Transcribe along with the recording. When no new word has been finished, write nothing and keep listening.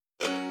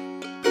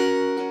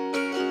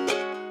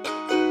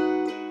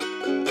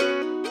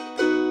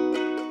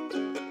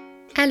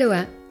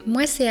Aloha,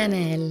 moi c'est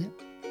Anaëlle.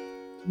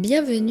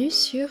 Bienvenue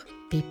sur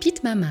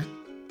Pépite Mama,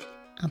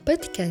 un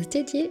podcast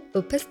dédié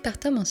au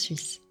postpartum en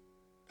Suisse.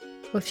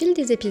 Au fil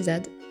des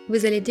épisodes,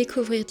 vous allez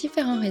découvrir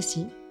différents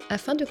récits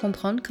afin de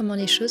comprendre comment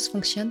les choses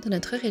fonctionnent dans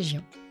notre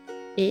région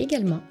et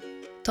également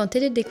tenter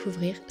de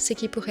découvrir ce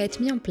qui pourrait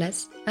être mis en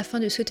place afin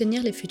de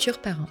soutenir les futurs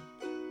parents.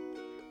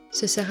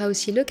 Ce sera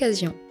aussi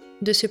l'occasion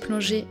de se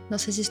plonger dans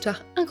ces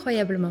histoires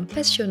incroyablement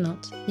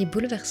passionnantes et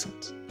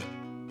bouleversantes.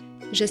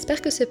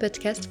 J'espère que ce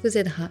podcast vous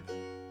aidera,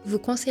 vous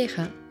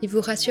conseillera et vous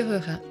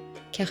rassurera,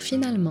 car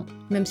finalement,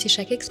 même si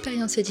chaque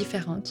expérience est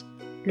différente,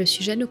 le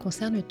sujet nous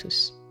concerne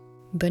tous.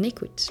 Bonne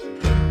écoute.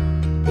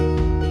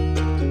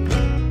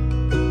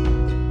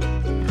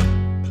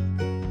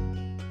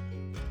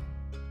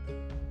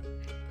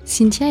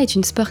 Cynthia est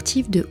une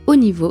sportive de haut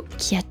niveau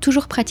qui a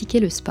toujours pratiqué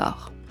le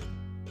sport.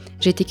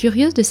 J'étais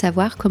curieuse de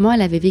savoir comment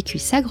elle avait vécu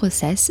sa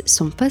grossesse,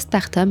 son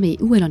postpartum et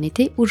où elle en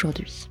était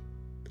aujourd'hui.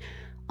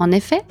 En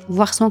effet,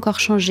 voir son corps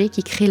changer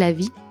qui crée la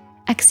vie,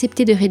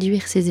 accepter de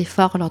réduire ses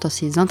efforts lors de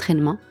ses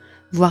entraînements,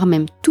 voire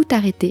même tout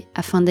arrêter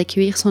afin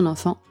d'accueillir son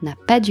enfant n'a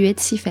pas dû être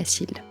si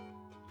facile.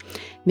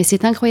 Mais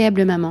cette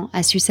incroyable maman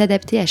a su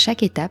s'adapter à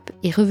chaque étape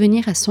et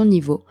revenir à son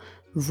niveau,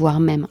 voire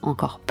même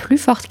encore plus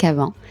forte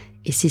qu'avant,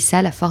 et c'est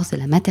ça la force de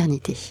la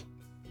maternité.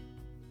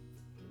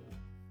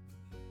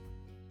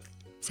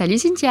 Salut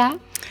Cynthia!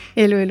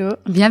 Hello, hello!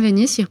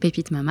 Bienvenue sur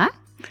Pépite Mama.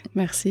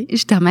 Merci.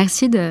 Je te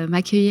remercie de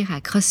m'accueillir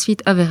à CrossFit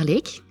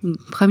Overlake. Une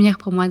première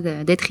pour moi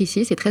d'être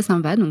ici, c'est très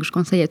sympa. Donc je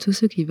conseille à tous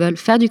ceux qui veulent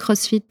faire du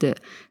CrossFit de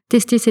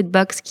tester cette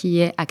box qui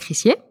est à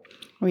Crissier.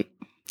 Oui.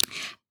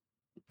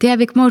 Tu es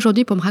avec moi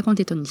aujourd'hui pour me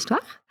raconter ton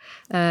histoire.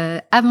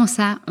 Avant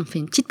ça, on fait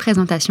une petite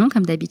présentation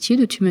comme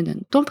d'habitude où tu me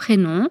donnes ton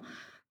prénom,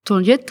 ton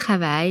lieu de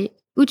travail,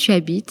 où tu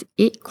habites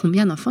et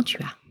combien d'enfants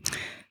tu as.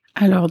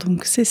 Alors,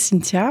 donc, c'est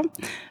Cynthia.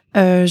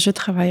 Je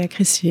travaille à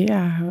Crissier,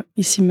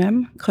 ici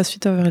même, CrossFit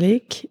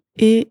Overlake,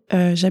 et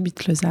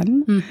j'habite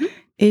Lausanne. Mm-hmm.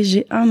 Et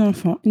j'ai un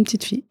enfant, une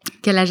petite fille.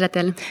 Quel âge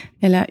a-t-elle ?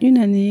 Elle a 1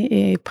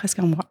 année et presque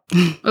 1 mois.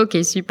 Ok,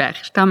 super,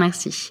 je te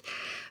remercie.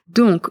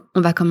 Donc,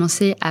 on va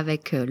commencer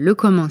avec le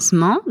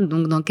commencement.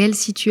 Donc, dans quelle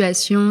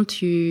situation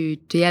tu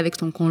es avec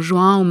ton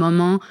conjoint au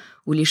moment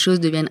où les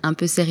choses deviennent un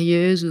peu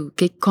sérieuses ou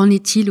qu'en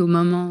est-il au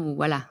moment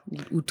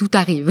où tout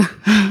arrive ?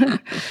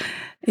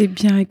 Eh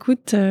bien,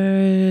 écoute,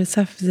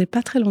 ça faisait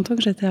pas très longtemps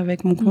que j'étais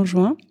avec mon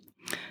conjoint.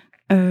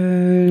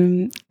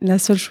 La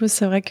seule chose,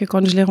 c'est vrai que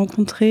quand je l'ai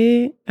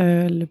rencontré,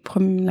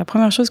 la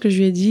première chose que je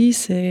lui ai dit,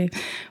 c'est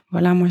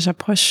voilà, moi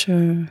j'approche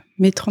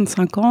mes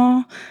 35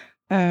 ans.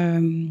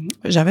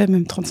 J'avais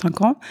même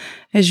 35 ans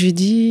et je lui ai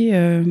dit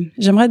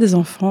j'aimerais des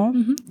enfants,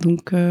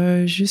 donc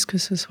juste que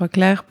ce soit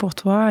clair pour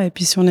toi et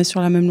puis si on est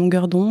sur la même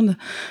longueur d'onde,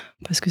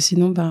 parce que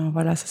sinon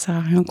ça sert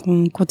à rien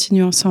qu'on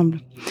continue ensemble.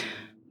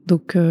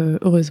 Donc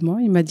heureusement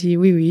il m'a dit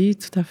oui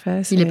tout à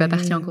fait. Il n'est pas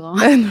parti en courant.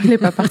 Non, il n'est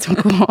pas parti en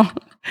courant.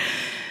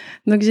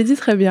 Donc j'ai dit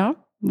très bien.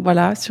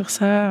 Voilà, sur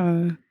ça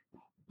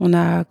on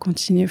a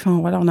continué,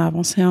 on a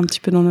avancé un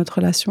petit peu dans notre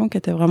relation qui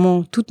était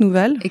vraiment toute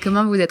nouvelle. Et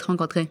comment vous vous êtes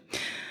rencontrés ?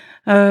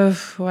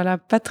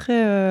 Pas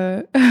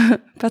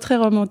très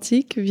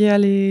romantique, via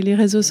les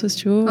réseaux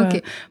sociaux,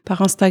 okay.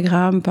 Par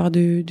Instagram, par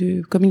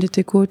comme il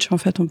était coach, en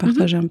fait, on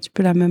partageait un petit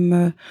peu le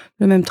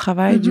même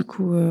travail, du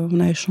coup, on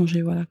a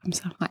échangé, comme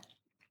ça. Ouais.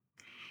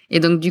 Et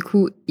donc, du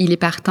coup, il est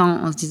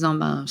partant en se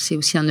disant, c'est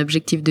aussi un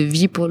objectif de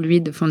vie pour lui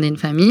de fonder une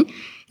famille.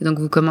 Et donc,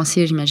 vous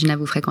commencez, j'imagine, à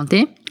vous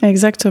fréquenter.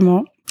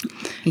 Exactement.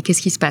 Et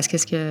qu'est-ce qui se passe ?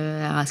 Est-ce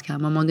qu'à un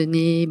moment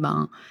donné,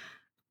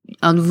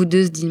 un de vous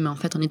deux se dit, mais en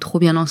fait, on est trop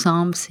bien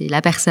ensemble, c'est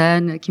la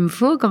personne qu'il me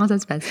faut. Comment ça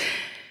se passe ?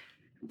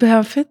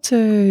 En fait,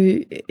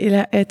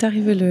 est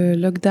arrivé le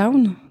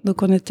lockdown.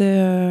 Donc, on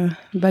était...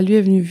 lui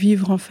est venu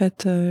vivre, en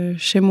fait,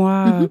 chez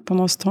moi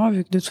pendant ce temps,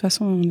 vu que de toute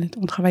façon,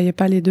 on travaillait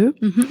pas les deux.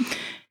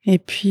 Et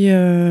puis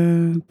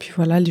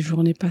voilà, les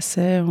journées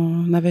passaient.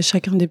 On avait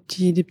chacun des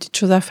petites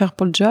choses à faire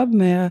pour le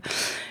job.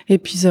 Et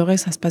puis, c'est vrai,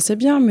 ça se passait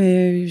bien.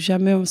 Mais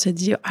jamais on s'est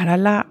dit, ah là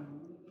là,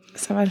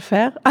 ça va le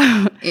faire.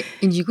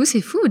 Et du coup,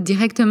 c'est fou,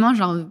 directement,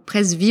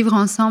 presque vivre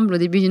ensemble au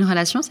début d'une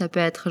relation, ça peut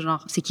être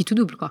c'est qui tout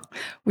double, quoi.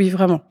 Oui,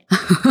 vraiment.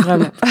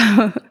 Vraiment.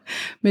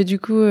 Mais du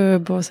coup,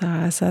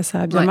 ça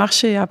a bien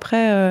marché.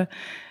 Après,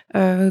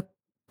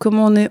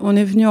 comment on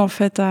est venu, en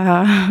fait,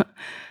 à...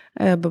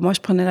 moi,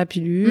 je prenais la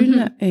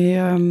pilule et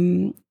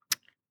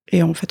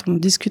en fait, on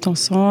discute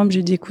ensemble.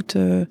 J'ai dit, écoute,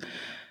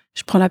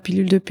 je prends la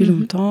pilule depuis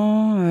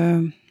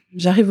longtemps.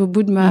 J'arrive au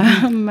bout de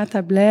ma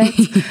tablette.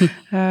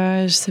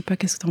 Je sais pas,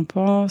 qu'est-ce que t'en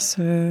penses?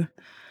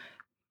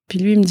 Puis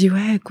lui, il me dit,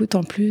 ouais, écoute,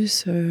 en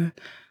plus,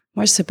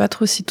 moi, je sais pas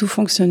trop si tout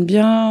fonctionne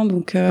bien.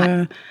 Donc,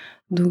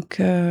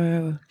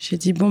 j'ai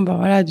dit,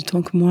 du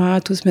temps que moi,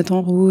 tout se mette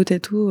en route et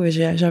tout.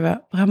 J'avais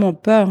vraiment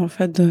peur, en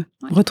fait, de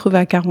me retrouver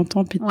à 40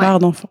 ans puis de part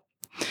d'enfant.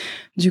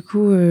 Du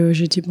coup,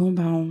 j'ai dit,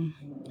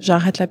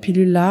 j'arrête la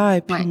pilule là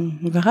et puis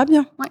on verra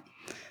bien. Ouais.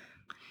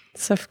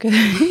 Sauf que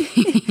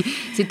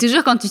c'est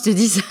toujours quand tu te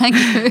dis ça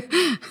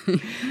que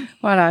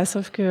voilà,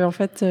 sauf que en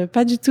fait,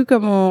 pas du tout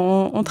comme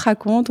on te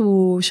raconte,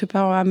 ou je sais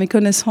pas, à mes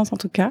connaissances en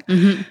tout cas.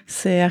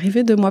 C'est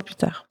arrivé 2 mois plus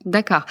tard.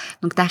 D'accord.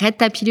 Donc t'arrêtes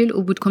ta pilule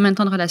au bout de combien de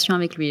temps de relation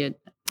avec lui?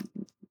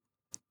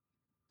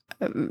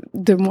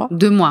 2 mois.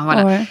 2 mois,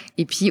 voilà. Ouais.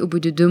 Et puis au bout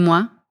de 2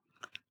 mois,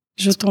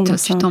 tu tombes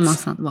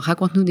enceinte. Bon,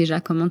 raconte-nous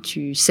déjà comment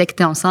tu sais que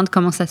t'es enceinte,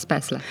 comment ça se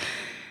passe là?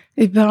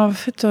 Et ben en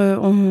fait,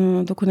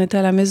 on était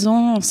à la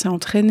maison, on s'est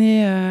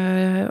entraînés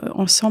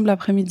ensemble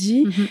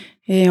l'après-midi,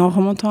 et en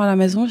remontant à la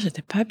maison,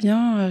 j'étais pas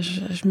bien,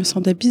 je me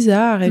sentais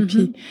bizarre, et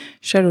puis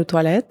je suis allée aux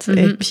toilettes,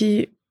 et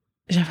puis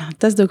j'avais un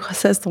test de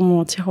grossesse dans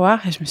mon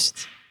tiroir, et je me suis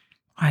dit,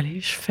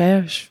 allez,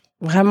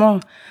 vraiment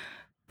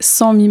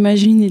sans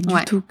m'imaginer du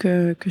tout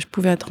que je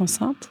pouvais être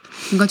enceinte.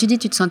 Donc, quand tu dis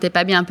tu te sentais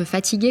pas bien, un peu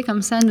fatiguée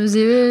comme ça,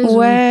 nauséeuse?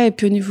 Ouais, et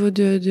puis au niveau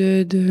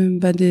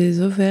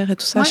des ovaires et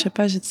tout ça, je sais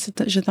pas,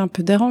 j'étais un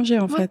peu dérangée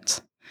en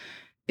fait.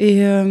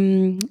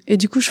 Et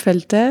du coup, je fais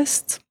le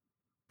test,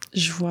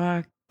 je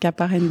vois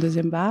qu'apparaît une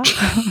deuxième barre,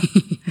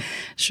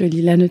 je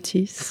lis la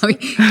notice. Oui,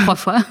 3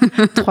 fois.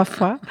 3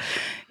 fois.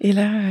 Et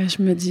là,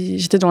 je me dis,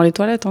 j'étais dans les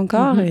toilettes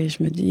encore, et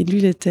je me dis, lui,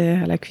 il était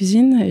à la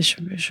cuisine, et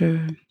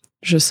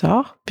je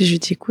sors, puis je lui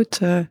dis,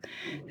 écoute,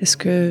 est-ce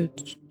que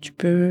tu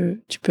peux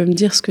me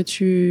dire ce que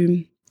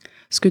tu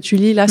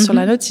lis là sur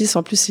la notice?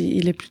 En plus,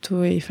 il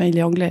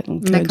est anglais,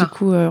 donc du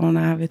coup, on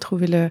avait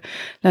trouvé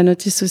la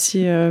notice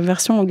aussi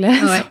version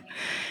anglaise. Ouais.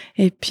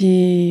 Et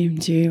puis il me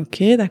dit,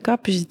 ok, d'accord.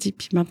 Puis j'ai dit,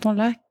 puis maintenant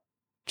là,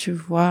 tu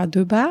vois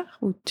 2 barres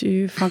ou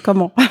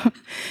comment?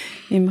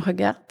 Il me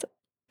regarde,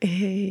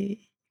 et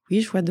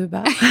oui, je vois 2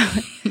 barres.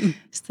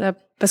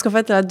 Parce qu'en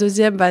fait, la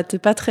deuxième, t'es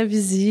pas très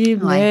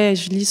visible, mais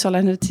je lis sur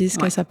la notice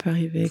que ça peut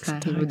arriver, etc.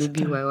 Ça arrive au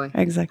début, ouais.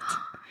 Exact.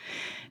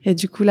 Et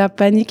du coup, la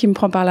panique, il me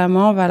prend par la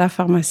main, on va à la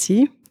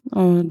pharmacie,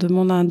 on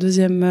demande un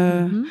deuxième,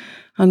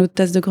 un autre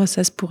test de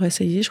grossesse pour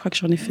essayer. Je crois que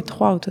j'en ai fait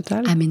 3 au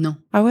total. Ah mais non.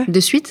 Ah ouais? De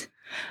suite?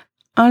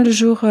 Un le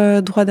jour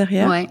droit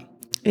derrière. Ouais.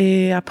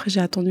 Et après,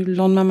 j'ai attendu le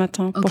lendemain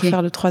matin pour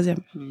faire le 3e.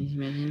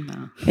 J'imagine.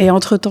 Et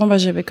entre-temps,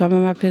 j'avais quand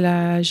même appelé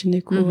la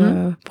gynéco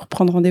pour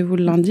prendre rendez-vous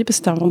le lundi, parce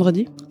que c'était un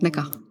vendredi.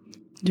 D'accord.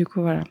 Du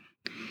coup, voilà.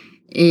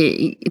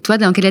 Et toi,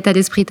 dans quel état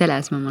d'esprit t'es là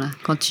à ce moment-là?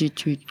 Quand tu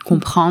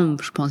comprends,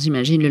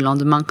 j'imagine, le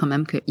lendemain quand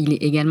même qu'il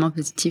est également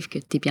positif, que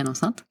t'es bien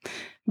enceinte?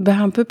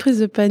 Un peu prise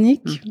de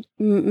panique.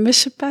 Mais je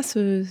sais pas,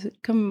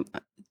 comme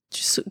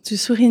tu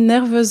souris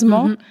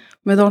nerveusement,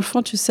 mais dans le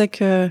fond, tu sais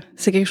que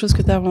c'est quelque chose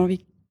que tu avais envie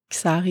que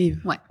ça arrive.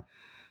 Ouais.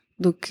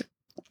 Donc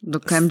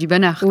quand même du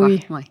bonheur, quoi.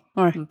 Oui.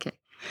 Ouais. Okay.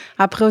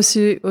 Après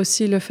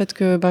aussi le fait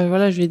que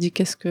je lui ai dit,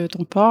 qu'est-ce que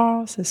t'en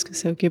penses, est-ce que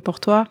c'est ok pour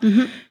toi?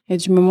 Et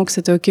du moment que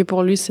c'était ok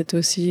pour lui, c'était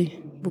aussi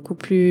beaucoup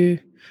plus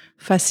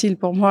facile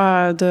pour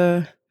moi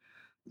de...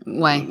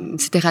 Ouais,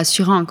 c'était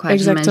rassurant, quoi.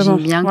 Exactement.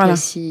 J'imagine bien que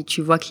si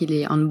tu vois qu'il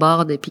est on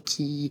board et puis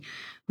qu'il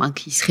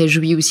se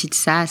réjouit aussi de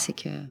ça, c'est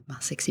que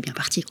c'est bien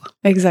parti, quoi.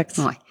 Exact.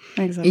 Ouais.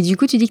 Exact. Et du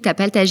coup, tu dis que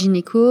t'appelles ta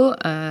gynéco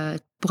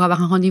pour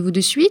avoir un rendez-vous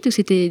de suite,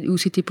 ou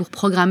c'était pour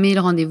programmer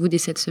le rendez-vous dès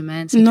cette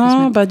semaine?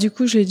 Non, du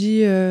coup, j'ai dit,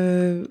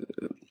 elle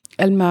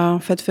m'a en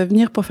fait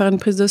venir pour faire une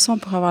prise de sang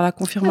pour avoir la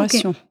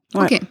confirmation.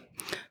 Ok.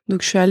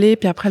 Donc je suis allée,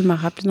 puis après elle m'a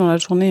rappelé dans la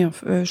journée,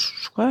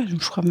 je crois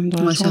même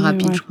dans la journée. C'est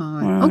rapide, je crois.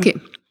 Ouais. Ok.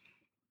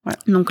 Ouais.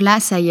 Donc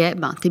là, ça y est,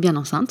 t'es bien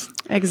enceinte.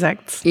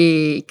 Exact.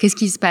 Et qu'est-ce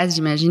qui se passe?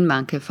 J'imagine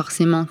que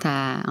forcément,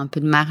 t'as un peu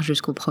de marge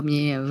jusqu'au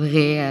premier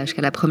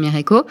jusqu'à la première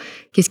écho.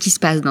 Qu'est-ce qui se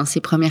passe dans ces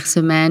premières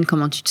semaines?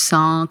 Comment tu te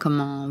sens?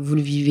 Comment vous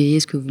le vivez?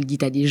 Est-ce que vous le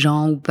dites à des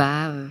gens ou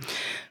pas?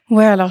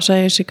 Ouais, alors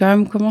j'ai quand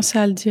même commencé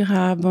à le dire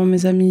à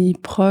mes amis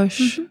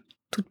proches,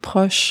 toutes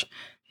proches,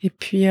 et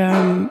puis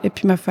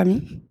ma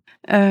famille.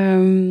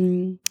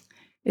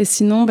 Et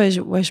sinon,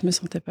 je me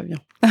sentais pas bien.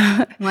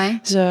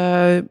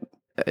 Ouais.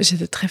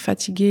 J'étais très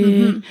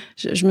fatiguée.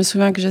 Je me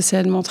souviens que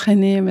j'essayais de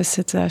m'entraîner, mais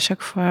c'était à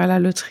chaque fois à la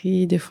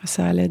loterie. Des fois,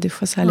 ça allait, des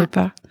fois, ça allait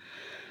pas.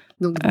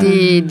 Donc,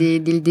 dès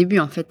le début,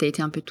 en fait, tu as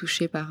été un peu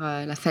touchée par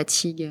la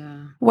fatigue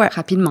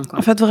rapidement, quoi.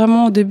 En fait,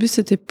 vraiment, au début,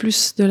 c'était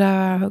plus de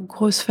la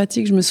grosse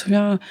fatigue. Je me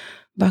souviens,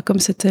 comme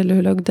c'était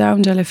le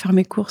lockdown, j'allais faire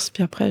mes courses,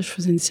 puis après, je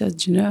faisais une sieste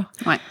d'1 heure.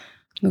 Ouais.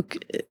 Donc,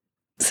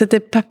 c'était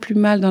pas plus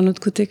mal d'un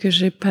autre côté que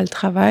j'ai pas le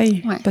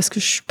travail, parce que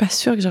je suis pas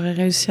sûre que j'aurais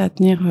réussi à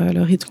tenir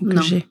le rythme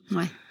que j'ai.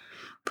 Ouais.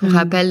 Pour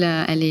rappel,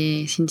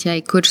 Cynthia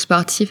est coach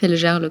sportif, elle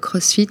gère le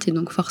CrossFit, et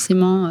donc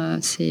forcément,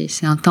 c'est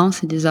intense,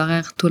 c'est des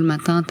horaires tôt le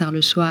matin, tard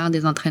le soir,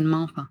 des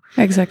entraînements.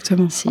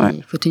 Exactement.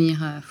 Faut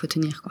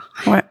tenir, quoi.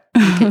 Ouais.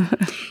 Okay.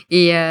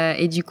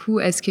 Et du coup,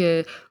 est-ce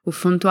que au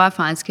fond de toi,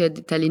 est-ce que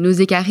t'as les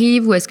nausées qui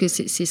arrivent, ou est-ce que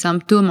ces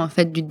symptômes en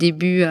fait du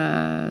début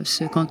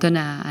se cantonnent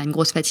à une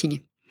grosse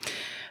fatigue?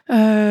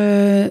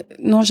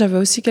 Non, j'avais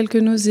aussi quelques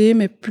nausées,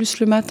 mais plus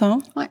le matin.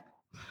 Ouais.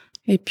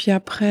 Et puis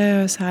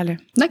après, ça allait.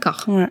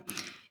 D'accord. Ouais.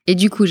 Et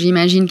du coup,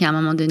 j'imagine qu'à un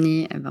moment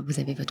donné, vous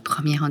avez votre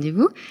premier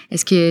rendez-vous.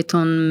 Est-ce que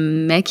ton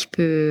mec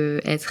peut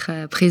être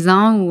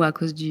présent, ou à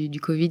cause du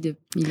Covid,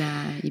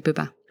 il peut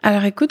pas?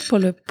 Alors écoute, pour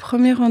le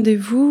premier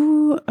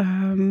rendez-vous,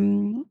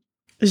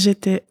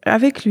 j'étais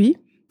avec lui.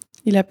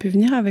 Il a pu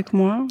venir avec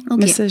moi. Okay.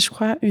 Mais c'est, je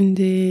crois, une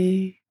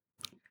des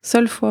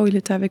seule fois où il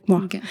était avec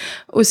moi. Okay.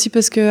 Aussi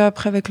parce que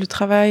après avec le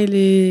travail,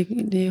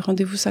 les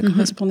rendez-vous, ça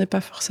correspondait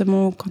pas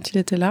forcément quand il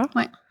était là.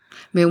 Ouais.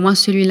 Mais au moins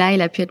celui-là,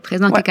 il a pu être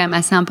présent, qui est quand même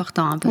assez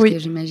important, hein, parce que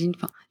j'imagine,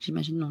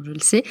 non, je le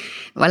sais.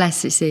 Voilà,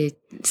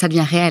 ça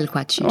devient réel,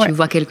 quoi. Tu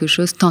vois quelque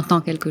chose,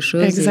 t'entends quelque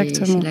chose.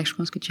 Exactement. Et c'est là que je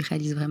pense que tu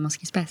réalises vraiment ce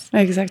qui se passe.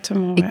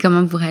 Exactement. Et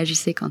comment vous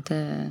réagissez quand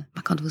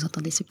vous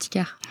entendez ce petit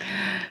cœur?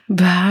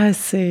 Bon,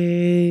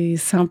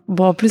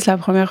 en plus, la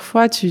première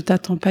fois, tu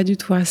t'attends pas du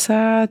tout à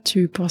ça.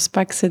 Tu penses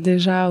pas que c'est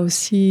déjà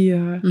aussi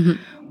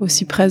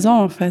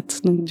présent, en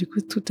fait. Donc, du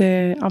coup, tout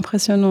est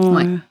impressionnant.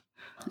 Ouais.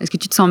 Est-ce que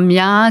tu te sens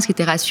bien? Est-ce que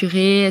tu es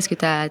rassurée? Est-ce que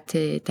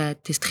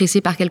t'es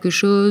stressée par quelque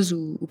chose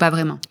ou pas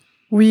vraiment?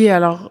 Oui,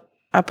 alors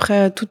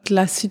après toute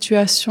la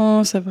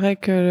situation, c'est vrai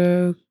que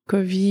le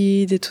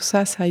Covid et tout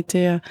ça, ça a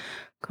été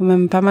quand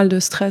même pas mal de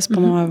stress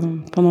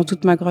pendant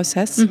toute ma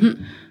grossesse.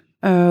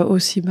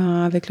 Aussi,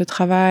 avec le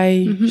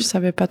travail, je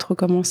savais pas trop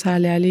comment ça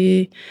allait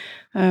aller,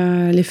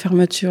 les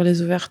fermetures,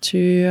 les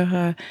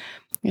ouvertures.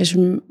 Et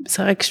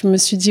c'est vrai que je me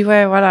suis dit,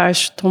 ouais, voilà,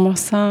 je tombe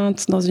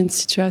enceinte dans une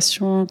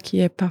situation qui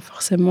est pas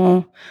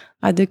forcément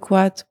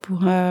adéquate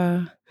pour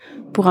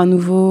un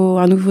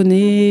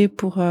nouveau-né,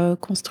 pour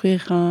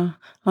construire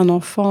un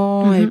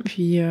enfant. Et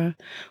puis,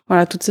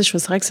 voilà, toutes ces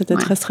choses. C'est vrai que c'était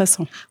très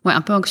stressant. Ouais,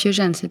 un peu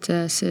anxiogène,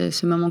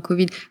 ce moment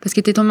Covid. Parce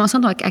que t'es tombée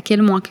enceinte à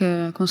quel mois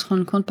qu'on se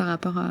rende compte par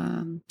rapport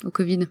au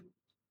Covid?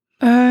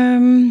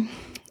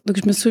 Donc,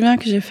 je me souviens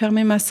que j'ai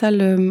fermé ma salle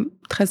le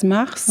 13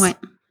 mars. Ouais.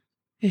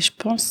 Et je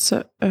pense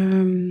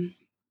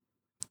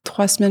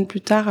 3 semaines plus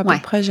tard, à peu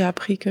près, j'ai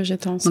appris que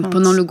j'étais enceinte. Donc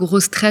pendant le gros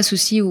stress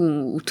aussi,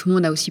 où tout le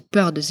monde a aussi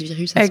peur de ce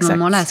virus à ce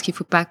moment-là,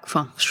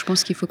 je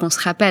pense qu'il faut qu'on se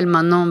rappelle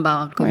maintenant,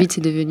 le Covid,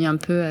 c'est devenu un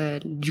peu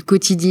du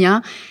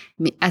quotidien.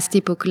 Mais à cette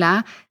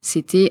époque-là,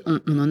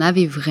 on en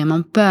avait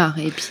vraiment peur.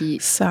 Et puis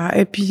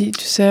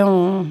tu sais,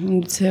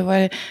 on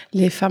disait,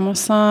 les femmes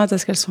enceintes,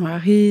 est-ce qu'elles sont à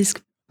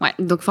risque? Ouais,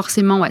 donc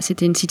forcément,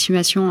 c'était une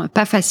situation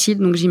pas facile.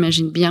 Donc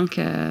j'imagine bien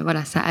que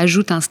ça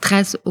ajoute un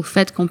stress au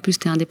fait qu'en plus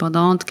t'es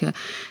indépendante, que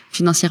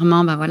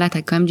financièrement,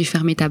 t'as quand même dû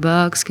fermer ta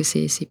box, que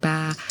c'est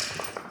pas,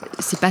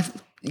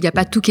 il y a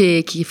pas tout qui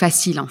est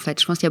facile en fait.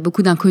 Je pense qu'il y a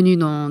beaucoup d'inconnus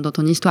dans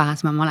ton histoire à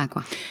ce moment-là,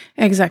 quoi.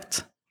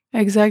 Exact.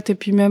 Et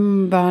puis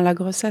même la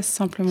grossesse,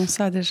 simplement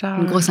ça déjà.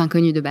 Une grosse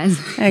inconnue de base.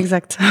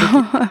 Exact.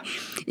 Okay.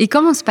 Et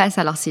comment se passe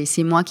alors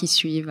ces mois qui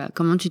suivent?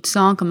 Comment tu te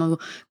sens?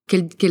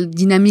 Quelle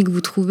dynamique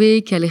vous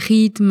trouvez? Quel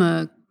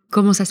rythme?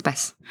 Comment ça se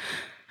passe?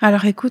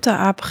 Alors écoute,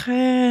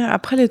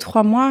 après les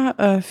 3 mois,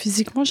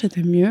 physiquement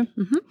j'étais mieux.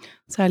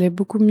 Ça allait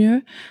beaucoup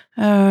mieux.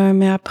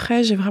 Mais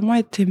après j'ai vraiment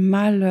été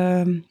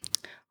mal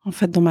en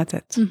fait dans ma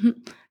tête.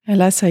 Et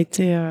là, ça a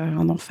été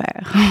un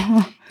enfer.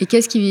 Et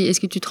est-ce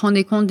que tu te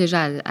rendais compte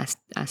déjà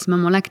à ce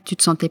moment-là que tu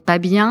te sentais pas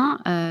bien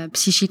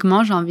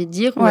psychiquement, j'ai envie de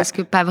dire, ou est-ce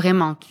que pas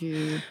vraiment?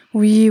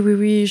 Oui,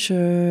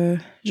 je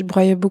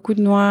broyais beaucoup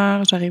de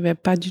noir, j'arrivais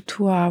pas du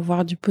tout à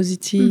avoir du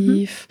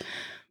positif.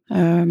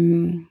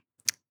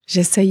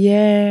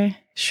 J'essayais,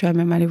 je suis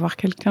même allée voir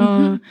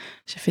quelqu'un,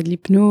 j'ai fait de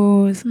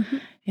l'hypnose.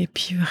 Et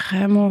puis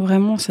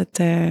vraiment,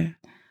 c'était...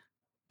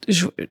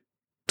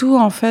 Tout,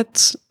 en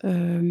fait...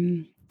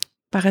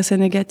 paraissait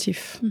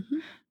négatif.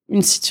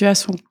 Une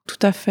situation tout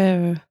à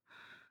fait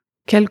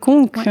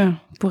quelconque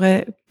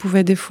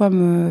pouvait des fois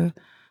me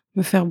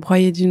faire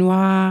broyer du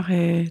noir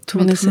et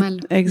tourner mal.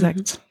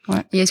 Exact.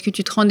 Ouais. Et est-ce que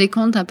tu te rendais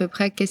compte à peu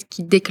près qu'est-ce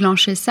qui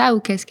déclenchait ça, ou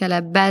qu'est-ce qu'à la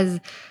base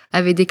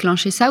avait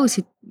déclenché ça, ou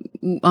c'est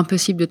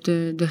impossible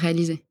de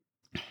réaliser?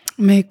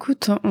 Mais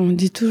écoute, on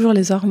dit toujours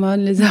les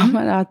hormones.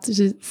 Alors,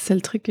 c'est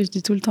le truc que je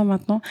dis tout le temps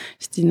maintenant.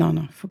 Je dis non,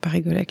 faut pas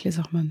rigoler avec les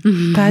hormones.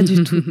 Pas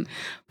du tout.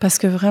 Parce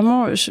que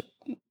vraiment, je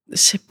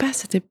sais pas,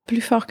 c'était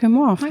plus fort que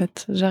moi, en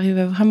fait.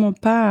 J'arrivais vraiment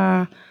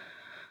pas à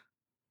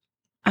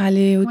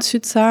aller au-dessus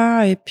de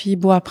ça. Et puis,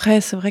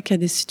 après, c'est vrai qu'il y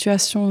a des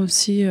situations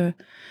aussi,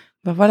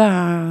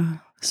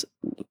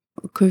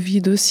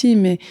 Covid aussi,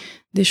 mais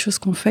des choses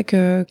qu'on fait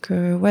que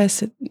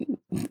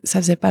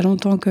ça faisait pas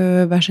longtemps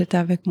que j'étais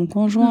avec mon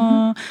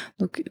conjoint.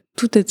 Donc,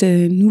 tout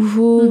était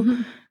nouveau.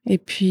 Et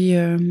puis,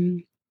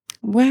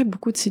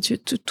 beaucoup de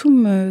situations. Tout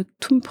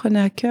me prenait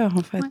à cœur,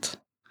 en fait. Ouais.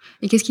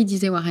 Et qu'est-ce qu'il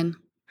disait, Warren?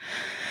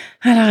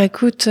 Alors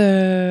écoute, il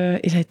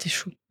a été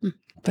chou.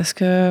 Parce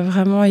que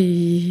vraiment,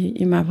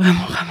 il m'a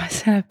vraiment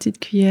ramassé à la petite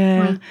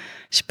cuillère.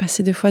 J'ai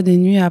passé des fois des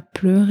nuits à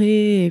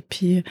pleurer. Et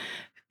puis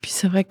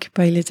c'est vrai que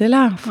il était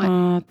là.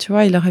 Enfin, tu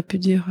vois, il aurait pu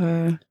dire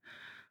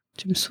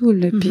tu me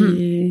saoules. Et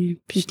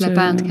puis tu l'as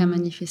pas en tout cas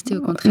manifesté,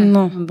 au contraire.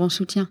 Non. Un bon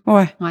soutien.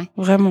 Ouais,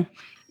 vraiment.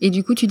 Et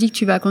du coup, tu dis que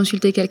tu vas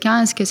consulter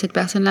quelqu'un. Est-ce que cette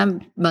personne-là,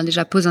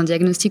 déjà pose un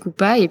diagnostic ou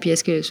pas? Et puis,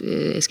 est-ce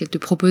qu'elle te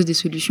propose des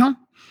solutions?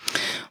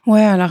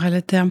 Ouais, alors elle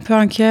était un peu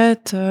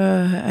inquiète.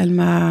 Elle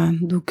m'a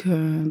donc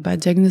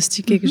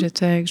diagnostiqué que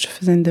je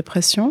faisais une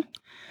dépression.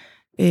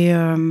 Et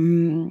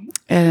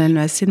elle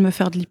a essayé de me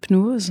faire de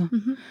l'hypnose.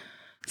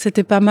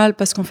 C'était pas mal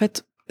parce qu'en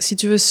fait, si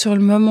tu veux, sur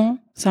le moment,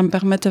 ça me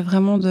permettait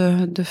vraiment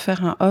de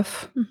faire un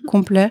off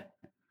complet.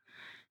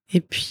 Et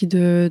puis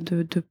de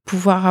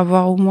pouvoir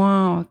avoir au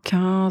moins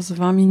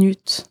 15-20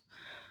 minutes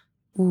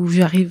où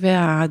j'arrivais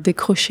à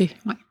décrocher.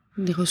 Ouais,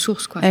 des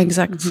ressources, quoi.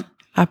 Exact.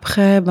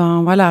 après,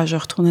 ben voilà, je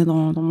retournais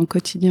dans mon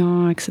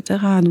quotidien, etc.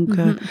 Donc,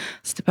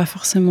 c'était pas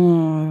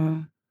forcément.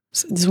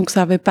 Disons que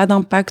ça avait pas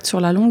d'impact sur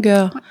la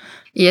longueur. Ouais.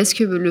 Et est-ce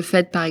que le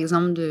fait, par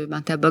exemple, de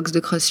ta box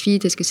de CrossFit,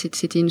 est-ce que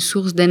c'était une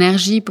source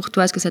d'énergie pour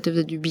toi? Est-ce que ça te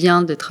faisait du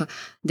bien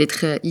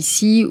d'être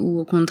ici, ou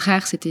au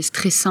contraire, c'était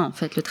stressant, en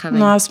fait, le travail?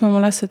 Non, à ce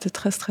moment-là, c'était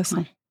très stressant.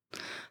 Ouais.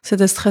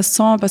 C'était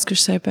stressant parce que je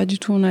savais pas du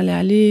tout où on allait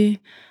aller.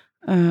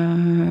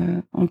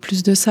 En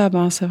plus de ça,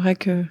 ben c'est vrai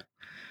que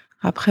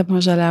après, ben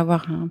j'allais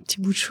avoir un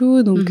petit bout de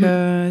chou, donc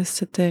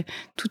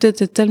tout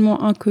était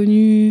tellement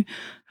inconnu,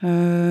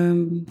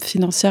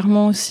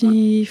 financièrement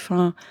aussi.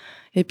 Enfin,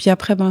 et puis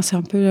après, ben c'est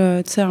un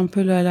peu, tu sais, un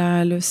peu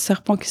le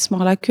serpent qui se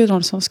mord la queue, dans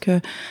le sens que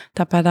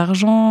t'as pas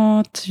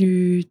d'argent,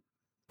 tu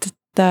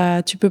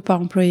peux pas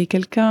employer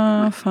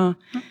quelqu'un, enfin,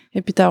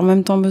 et puis t'as en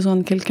même temps besoin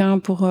de quelqu'un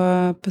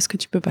parce que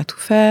tu peux pas tout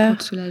faire. Pour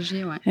te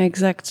soulager, ouais.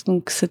 Exact.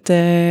 Donc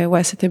c'était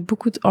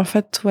beaucoup. En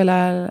fait,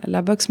 voilà,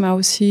 la boxe m'a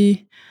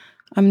aussi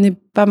amené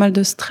pas mal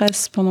de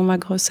stress pendant ma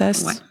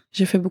grossesse. Ouais.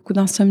 J'ai fait beaucoup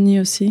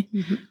d'insomnie aussi.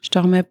 Je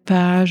dormais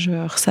pas, je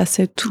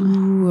ressassais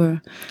tout.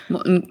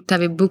 Bon,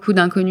 t'avais beaucoup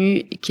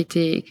d'inconnus qui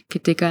étaient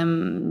quand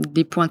même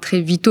des points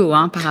très vitaux,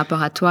 hein, par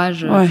rapport à toi.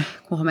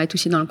 Qu'on remette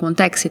aussi dans le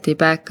contexte. C'était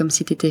pas comme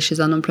si t'étais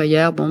chez un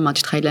employeur. Bon, ben,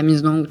 tu travailles de la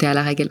maison ou t'es à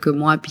l'arrêt quelques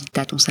mois, puis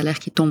t'as ton salaire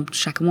qui tombe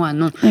chaque mois.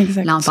 Non.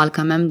 Exact. Là, on parle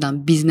quand même d'un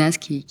business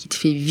qui te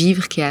fait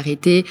vivre, qui est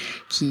arrêté,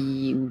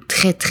 qui est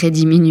très, très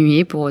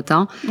diminué pour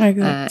autant.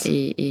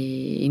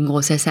 Et une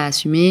grossesse à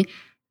assumer.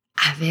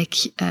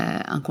 Avec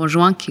un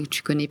conjoint que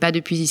tu connais pas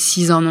depuis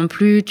 6 ans non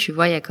plus, tu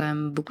vois, il y a quand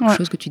même beaucoup de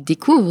choses que tu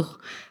découvres,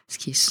 ce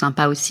qui est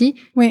sympa aussi,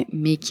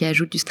 mais qui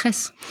ajoute du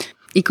stress.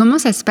 Et comment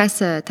ça se passe,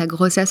 ta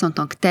grossesse en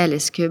tant que telle?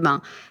 Est-ce que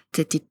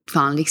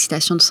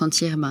l'excitation de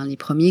sentir les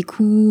premiers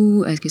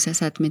coups, est-ce que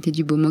ça te mettait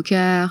du baume au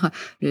cœur,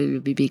 le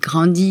bébé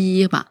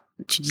grandir,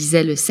 tu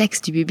disais le sexe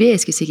du bébé,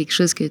 est-ce que c'est quelque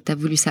chose que tu as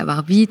voulu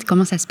savoir vite?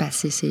 Comment ça se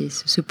passe,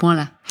 ce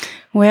point-là?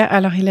 Ouais,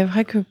 alors il est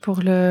vrai que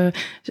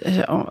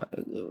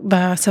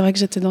c'est vrai que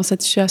j'étais dans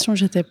cette situation,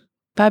 j'étais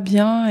pas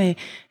bien et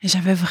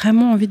j'avais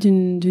vraiment envie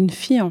d'une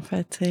fille, en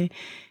fait. Et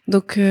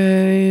donc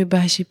j'ai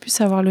pu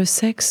savoir le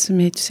sexe,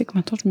 mais tu sais que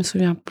maintenant je me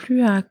souviens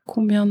plus à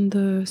combien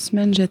de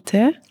semaines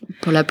j'étais.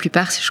 Pour la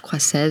plupart, c'est je crois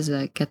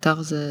 16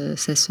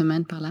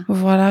 semaines par là.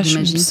 Voilà, je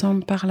me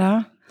semble par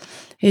là.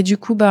 Et du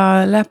coup,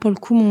 là, pour le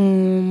coup,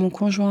 mon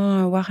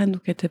conjoint Warren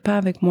était pas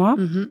avec moi.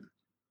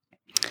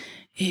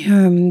 Et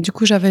du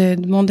coup, j'avais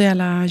demandé à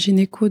la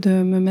gynéco de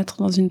me mettre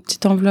dans une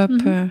petite enveloppe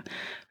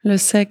le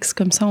sexe,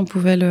 comme ça, on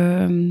pouvait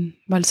le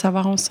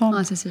savoir ensemble.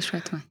 Ah, ça, c'est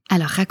chouette, ouais.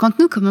 Alors,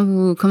 raconte-nous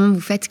comment vous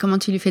faites, comment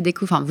tu lui fais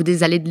découvrir. Enfin,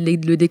 vous allez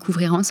le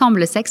découvrir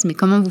ensemble, le sexe, mais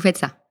comment vous faites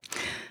ça?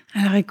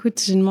 Alors écoute,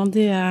 j'ai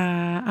demandé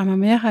à ma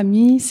meilleure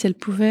amie si elle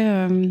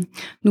pouvait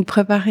nous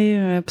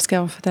préparer, parce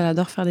qu'en fait elle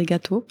adore faire des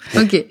gâteaux.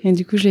 Ok. Et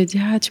du coup je lui ai dit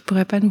tu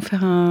pourrais pas nous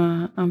faire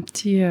un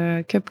petit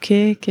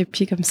cupcake, et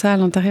puis comme ça à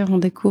l'intérieur on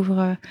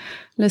découvre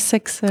le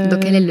sexe.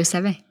 Donc elle le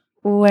savait.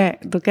 Ouais,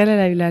 donc elle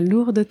a eu la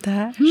lourde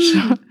tâche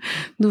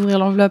d'ouvrir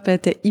l'enveloppe. Elle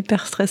était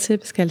hyper stressée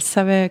parce qu'elle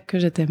savait que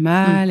j'étais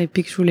mal et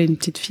puis que je voulais une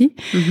petite fille.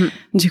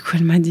 Du coup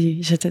elle m'a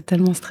dit, j'étais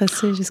tellement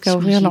stressée jusqu'à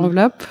ouvrir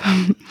l'enveloppe.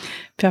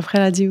 Puis après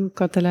elle a dit,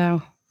 quand elle a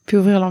pu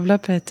ouvrir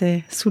l'enveloppe, elle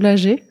était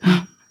soulagée.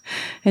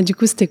 Et du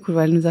coup, c'était cool.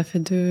 Elle nous a fait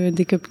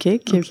des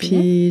cupcakes. Okay. Et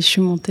puis, je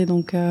suis montée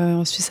donc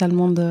en Suisse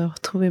allemande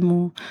retrouver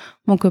mon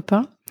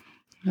copain.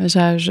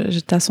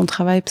 J'étais à son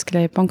travail parce qu'il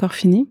n'avait pas encore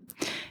fini.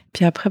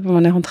 Puis après,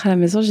 on est rentré à la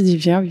maison. J'ai dit,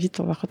 viens, vite,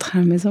 on va rentrer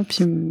à la maison.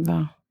 Puis,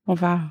 on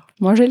va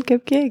manger le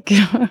cupcake.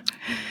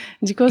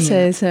 Du coup, on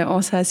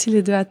s'est assis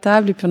les deux à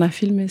table et puis on a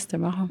filmé. C'était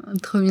marrant.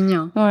 Trop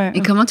mignon. Ouais.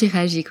 Et comment tu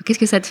réagis? Qu'est-ce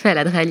que ça te fait,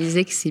 là, de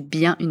réaliser que c'est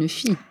bien une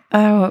fille?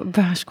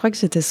 Je crois que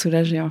j'étais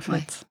soulagée, en fait.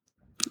 Ouais.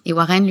 Et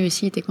Warren, lui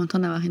aussi, était content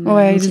d'avoir une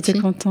il était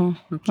content.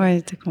 Okay. Ouais, il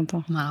était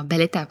content. Bon, alors,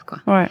 belle étape, quoi.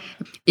 Ouais.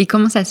 Et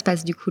comment ça se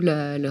passe, du coup,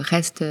 le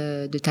reste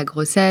de ta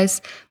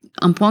grossesse?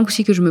 Un point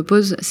aussi que je me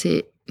pose,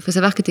 c'est, il faut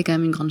savoir que tu es quand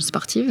même une grande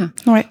sportive.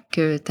 Ouais.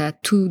 Que tu as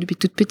depuis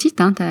toute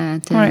petite, hein,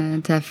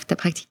 t'as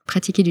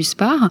pratiqué du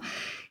sport.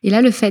 Et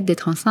là, le fait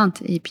d'être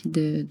enceinte et puis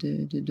de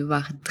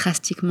devoir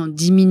drastiquement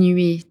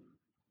diminuer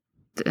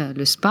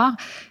le sport,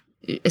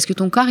 est-ce que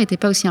ton corps n'était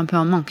pas aussi un peu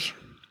en manque?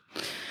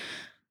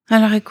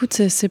 Alors écoute,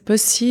 c'est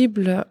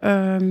possible.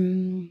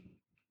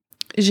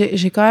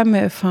 J'ai quand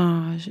même,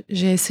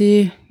 j'ai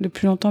essayé le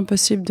plus longtemps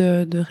possible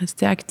de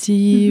rester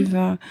active.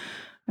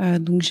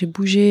 Donc j'ai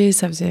bougé,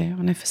 ça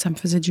me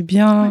faisait du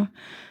bien. Ouais.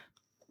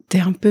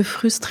 T'es un peu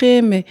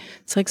frustrée, mais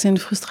c'est vrai que c'est une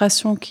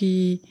frustration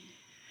qui,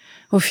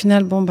 au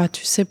final,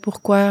 tu sais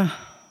pourquoi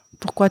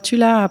tu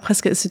l'as. Après,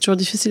 c'est toujours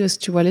difficile parce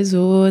que tu vois les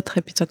autres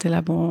et puis toi t'es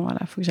là, faut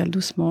que j'aille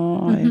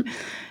doucement.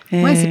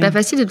 Ouais, c'est pas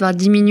facile de devoir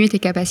diminuer tes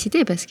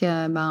capacités parce que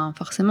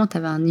forcément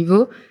t'avais un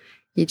niveau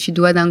et tu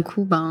dois d'un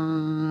coup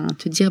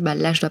te dire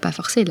là je dois pas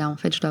forcer, là en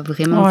fait je dois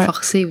vraiment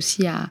forcer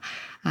aussi à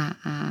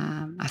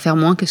faire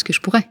moins que ce que je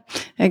pourrais.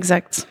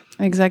 Exact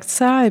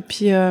ça. Et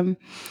puis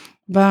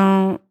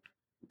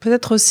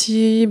peut-être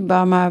aussi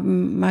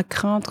ma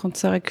crainte quand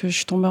c'est vrai que je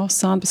suis tombée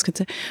enceinte, parce que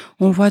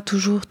on voit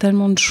toujours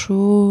tellement de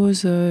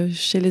choses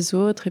chez les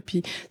autres, et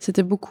puis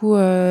c'était beaucoup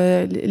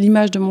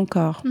l'image de mon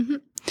corps.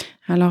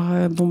 Alors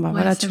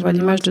voilà, tu vois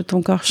l'image de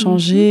ton corps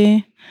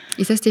changer.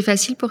 Et ça, c'était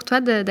facile pour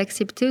toi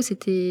d'accepter, ou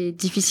c'était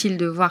difficile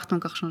de voir ton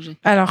corps changer?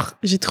 Alors,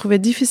 j'ai trouvé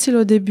difficile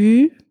au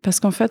début, parce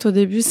qu'en fait, au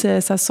début,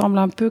 ça semble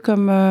un peu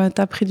comme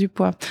t'as pris du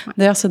poids. Ouais.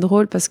 D'ailleurs, c'est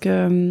drôle parce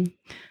que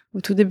au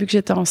tout début que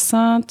j'étais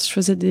enceinte, je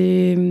faisais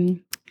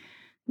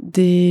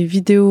des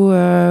vidéos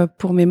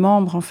pour mes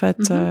membres, en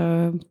fait,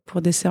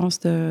 pour des séances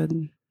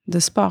de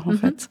sport, en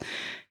fait.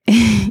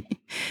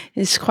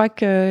 Et je crois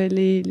que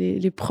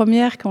les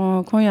premières,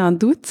 quand il y a un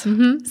doute,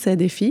 c'est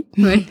des filles.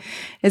 Ouais.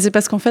 Et c'est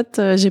parce qu'en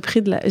fait, j'ai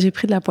pris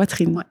de la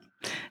poitrine. Ouais.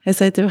 Et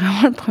ça a été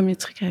vraiment le premier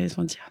truc. Elles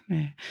ont dit,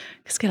 mais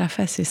qu'est-ce qu'elle a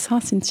fait? C'est ça,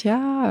 Cynthia?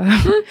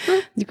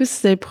 Du coup,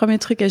 c'était le premier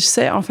truc. Et je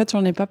sais, en fait,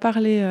 j'en ai pas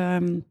parlé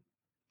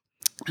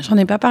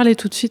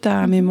tout de suite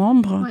à mes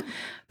membres,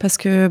 parce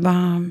que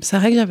c'est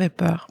vrai que j'avais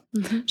peur.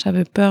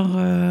 J'avais peur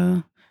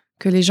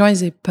que les gens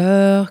ils aient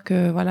peur,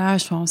 que voilà,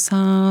 je sois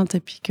enceinte,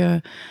 et puis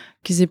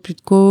qu'ils aient plus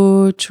de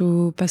coach,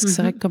 ou parce que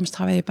c'est vrai que comme je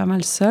travaillais pas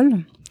mal seule,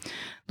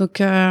 donc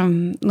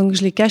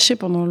je l'ai caché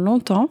pendant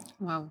longtemps.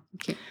 Waouh,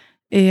 ok.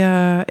 Et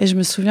je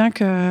me souviens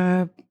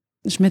que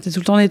je mettais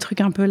tout le temps des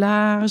trucs un peu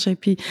larges, et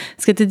puis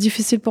ce qui était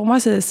difficile pour moi,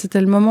 c'était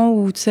le moment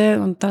où tu sais,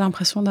 t'as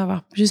l'impression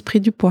d'avoir juste pris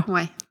du poids.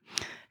 Ouais.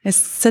 Et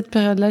cette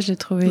période-là, je l'ai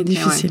trouvée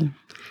difficile. Ouais.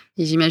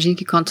 Et j'imagine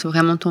que quand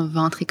vraiment ton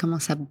ventre il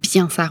commence à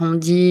bien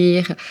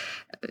s'arrondir,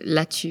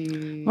 là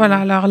voilà,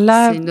 alors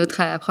là, c'est une autre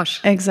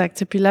approche.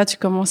 Exact. Et puis là, tu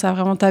commences à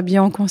vraiment t'habiller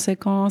en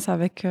conséquence,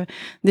 avec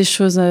des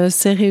choses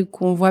serrées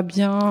qu'on voit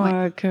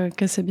bien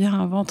que c'est bien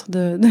un ventre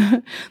de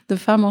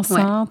femme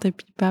enceinte, et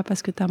puis pas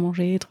parce que t'as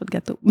mangé trop de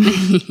gâteaux.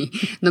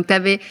 Donc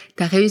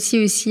t'as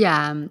réussi aussi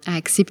à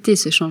accepter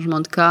ce changement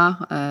de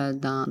corps,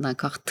 d'un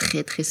corps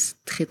très très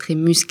très très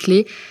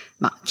musclé.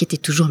 Qui était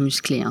toujours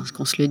musclé,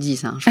 qu'on se le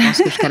dise. Je pense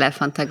que jusqu'à la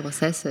fin de ta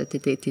grossesse,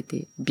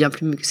 t'étais bien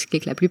plus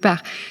musclé que la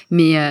plupart.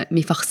 Mais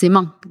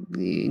forcément,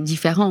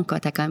 différent, quoi.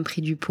 T'as quand même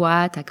pris du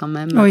poids, t'as quand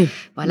même,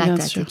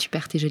 tu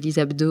perds tes jolis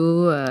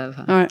abdos,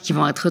 qui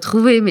vont être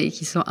retrouvés, mais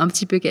qui sont un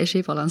petit peu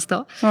cachés pour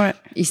l'instant. Ouais.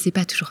 Et c'est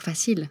pas toujours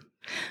facile.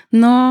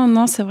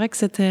 Non, c'est vrai que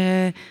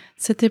c'était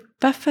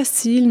pas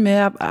facile, mais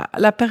à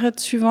la période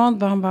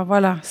suivante,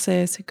 voilà,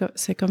 c'est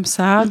comme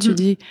ça. Tu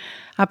dis,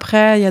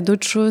 après, il y a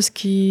d'autres choses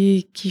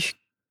qui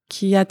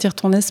attire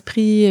ton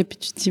esprit, et puis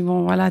tu te dis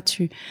voilà,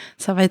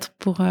 ça va être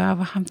pour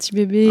avoir un petit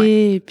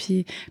bébé, et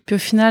puis au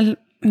final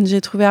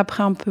j'ai trouvé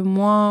après un peu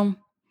moins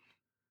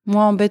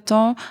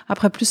embêtant,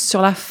 après plus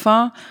sur la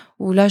fin,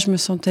 où là je me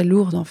sentais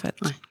lourde, en fait.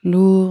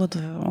 Lourde,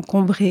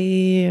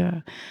 encombrée.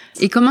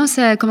 Et comment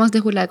se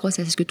déroule la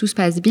grossesse? Est-ce que tout se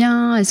passe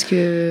bien? Est-ce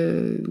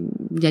que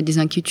il y a des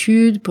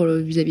inquiétudes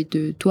vis-à-vis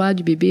de toi,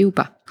 du bébé, ou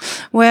pas?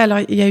 Ouais,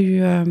 alors il y a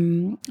eu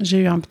j'ai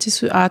eu un petit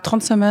à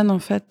 30 semaines, en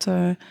fait.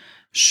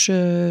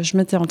 Je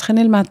m'étais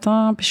entraînée le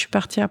matin, puis je suis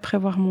partie après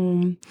voir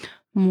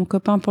mon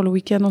copain pour le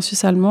week-end en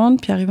Suisse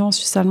allemande. Puis arrivée en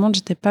Suisse allemande,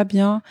 j'étais pas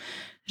bien.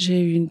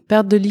 J'ai eu une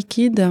perte de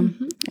liquide,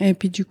 et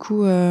puis du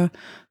coup,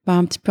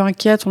 un petit peu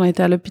inquiète. On a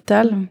été à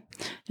l'hôpital,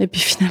 et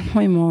puis finalement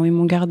ils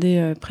m'ont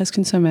gardée presque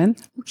une semaine.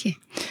 Ok.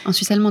 En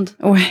Suisse allemande.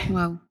 Ouais.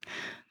 Waouh.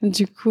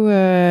 Du coup,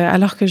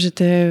 alors que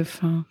j'étais,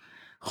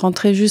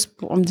 rentrée juste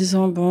en me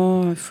disant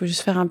il faut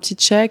juste faire un petit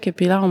check, et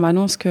puis là on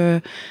m'annonce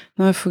que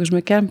non, il faut que je me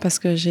calme parce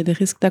que j'ai des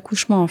risques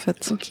d'accouchement, en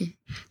fait. Ok.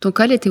 Ton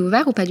col était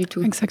ouvert ou pas du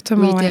tout?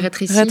 Exactement. Ou il était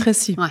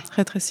rétréci?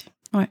 Rétréci.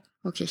 Ouais.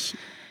 Ok.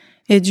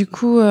 Et du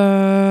coup,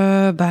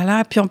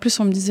 là, puis en plus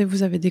on me disait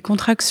vous avez des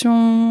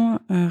contractions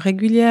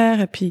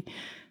régulières, et puis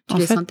tu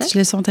les sentais? Je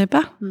les sentais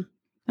pas.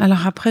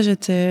 Alors après,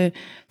 j'étais,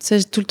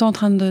 tout le temps en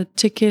train de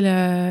checker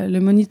le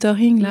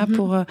monitoring là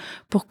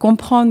pour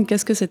comprendre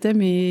qu'est-ce que c'était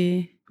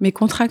mes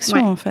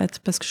contractions, en fait,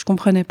 parce que je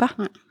comprenais pas.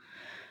 Ouais.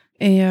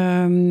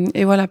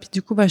 Et voilà, puis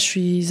du coup,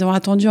 ils ont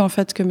attendu, en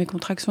fait, que mes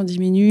contractions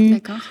diminuent.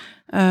 D'accord.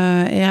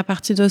 Et à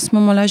partir de ce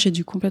moment-là, j'ai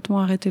dû complètement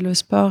arrêter le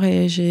sport,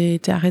 et j'ai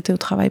été arrêtée au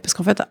travail, parce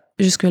qu'en fait,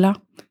 jusque-là,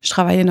 je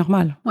travaillais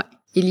normal. Ouais.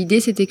 Et l'idée,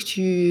 c'était que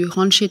tu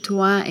rentres chez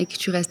toi et que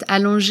tu restes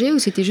allongée, ou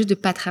c'était juste de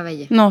pas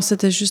travailler? Non,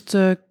 c'était juste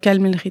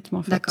calmer le rythme,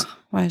 en fait. D'accord.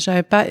 Ouais,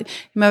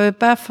 il m'avait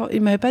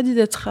pas dit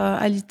d'être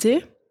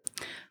alitée,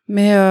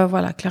 mais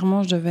voilà,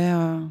 clairement, je devais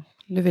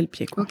lever le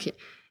pied, quoi. Ok.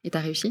 Et t'as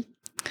réussi?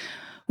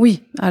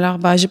 Oui. Alors,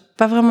 j'ai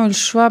pas vraiment eu le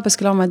choix, parce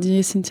que là, on m'a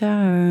dit,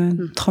 Cynthia,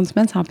 30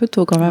 semaines, c'est un peu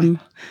tôt quand même. Ouais.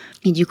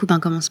 Et du coup,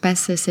 comment se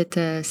passe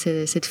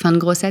cette fin de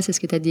grossesse? Est-ce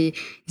que tu as des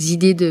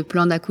idées de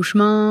plan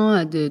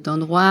d'accouchement,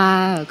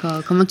 d'endroits?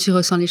 Comment tu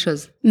ressens les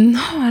choses? Non,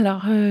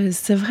 alors,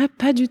 c'est vrai,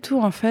 pas du tout,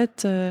 en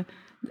fait.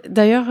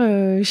 D'ailleurs,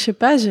 je sais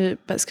pas,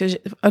 parce que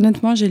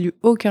honnêtement, j'ai lu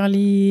aucun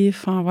livre.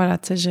 Enfin, voilà,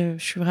 tu sais,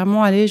 je suis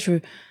vraiment allée, je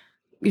veux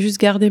juste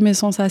garder mes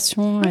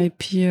sensations, et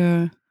puis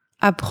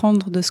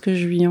apprendre de ce que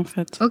je vis, en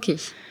fait. Ok.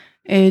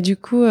 Et du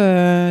coup,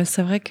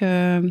 c'est vrai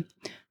que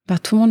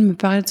tout le monde me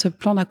parlait de ce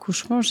plan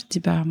d'accouchement. Je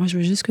dis, moi, je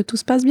veux juste que tout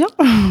se passe bien.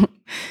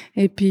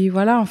 Et puis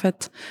voilà, en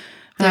fait.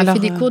 Tu as fait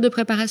des cours de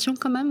préparation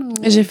quand même ou...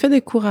 J'ai fait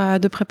des cours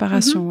de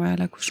préparation à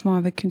l'accouchement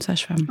avec une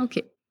sage-femme.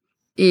 Ok.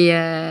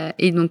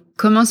 Et donc,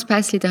 comment se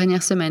passent les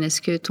dernières semaines?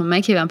 Est-ce que ton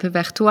mec est un peu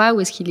vers toi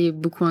ou est-ce qu'il est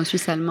beaucoup en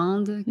Suisse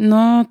allemande?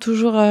 Non,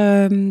 toujours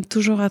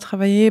à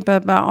travailler.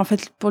 En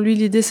fait, pour lui,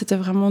 l'idée, c'était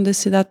vraiment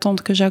d'essayer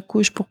d'attendre que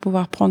j'accouche pour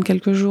pouvoir prendre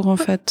quelques jours, en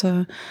fait,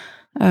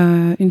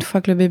 une fois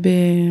que le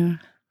bébé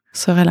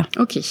serait là.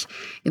 Ok.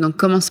 Et donc,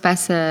 comment se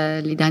passent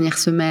les dernières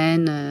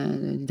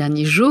semaines, les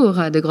derniers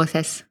jours de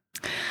grossesse?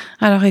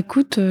 Alors,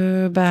 écoute,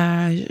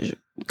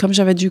 comme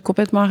j'avais dû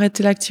complètement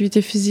arrêter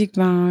l'activité physique,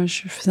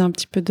 je faisais un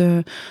petit peu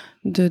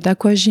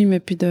d'aquagym et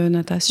puis de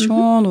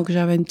natation. Donc,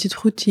 j'avais une petite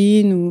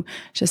routine où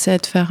j'essayais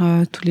de faire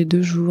tous les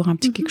 2 jours un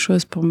petit quelque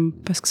chose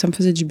parce que ça me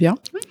faisait du bien.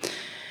 Oui.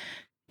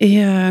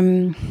 Et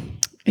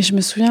je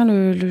me souviens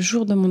le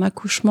jour de mon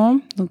accouchement.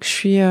 Donc, je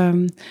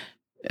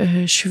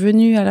suis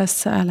venue à la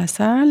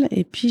salle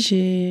et puis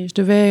je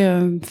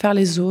devais faire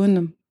les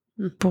zones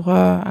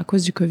à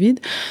cause du Covid.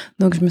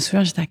 Donc, je me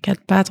souviens, j'étais à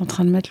 4 pattes en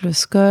train de mettre le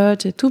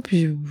scotch et tout.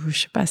 Puis, je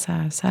sais pas,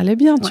 ça allait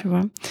bien, tu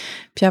vois.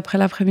 Puis après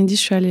l'après-midi, je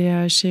suis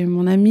allée chez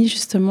mon amie,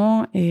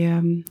 justement, et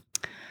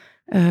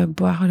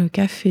boire le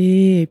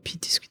café et puis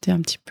discuter un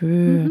petit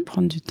peu,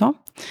 prendre du temps.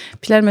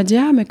 Puis là, elle m'a dit,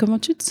 ah, mais comment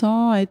tu te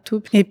sens et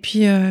tout. Et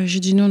puis, j'ai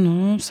dit,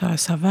 non,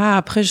 ça va.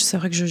 Après, c'est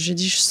vrai que j'ai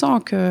dit, je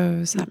sens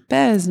que ça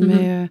pèse,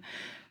 mais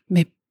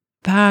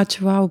pas,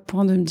 tu vois, au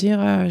point de me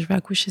dire, je vais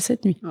accoucher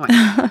cette nuit. Ouais.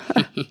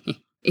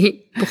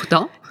 Et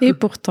pourtant.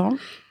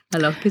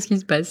 Alors, qu'est-ce qui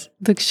se passe?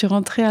 Donc, je suis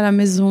rentrée à la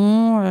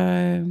maison.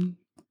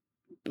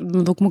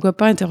 Donc, mon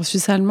copain était en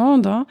Suisse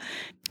allemande. Hein.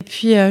 Et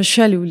puis, je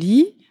suis allée au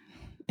lit.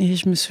 Et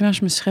je me souviens,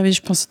 je me suis réveillée,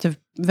 je pense que c'était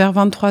vers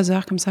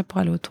 23h, comme ça, pour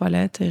aller aux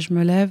toilettes. Et je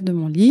me lève de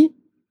mon lit.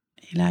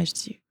 Et là, je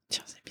dis,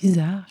 tiens, c'est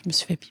bizarre. Je me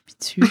suis fait pipi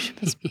dessus.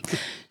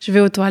 Je vais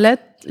aux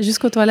toilettes,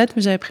 jusqu'aux toilettes,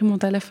 mais j'avais pris mon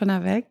téléphone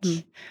avec.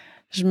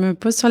 Je me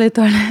pose sur les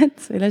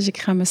toilettes. Et là,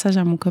 j'écris un message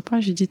à mon copain.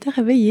 Je lui dis, t'es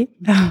réveillée?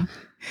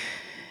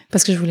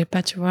 Parce que je voulais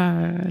pas, tu vois,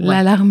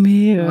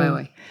 l'alarmer.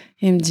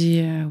 Et il me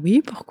dit,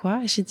 oui,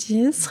 pourquoi? Et j'ai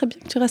dit, ce serait bien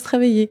que tu restes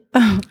réveillée.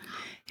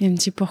 Et il me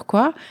dit,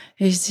 pourquoi?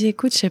 Et je dis,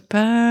 écoute, je sais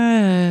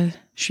pas,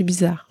 je suis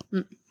bizarre.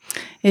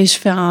 Et je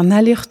fais un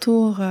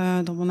aller-retour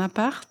dans mon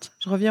appart.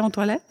 Je reviens aux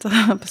toilettes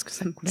parce que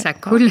ça coulait. Ça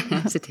coule.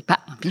 C'était pas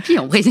un pipi,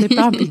 en vrai. C'était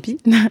pas un pipi.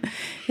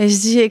 Et je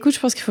dis, écoute,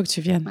 je pense qu'il faut que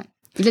tu viennes. Ouais.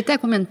 Il était à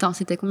combien de temps?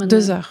 C'était combien de...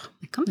 2 heures.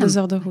 2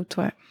 heures de route,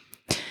 ouais.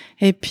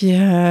 Et puis,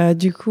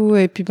 du coup,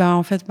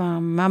 en fait, ma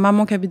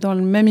maman qui habite dans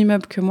le même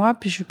immeuble que moi,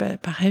 puis je suis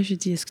pareil, je lui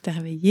dis, est-ce que t'es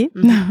réveillée?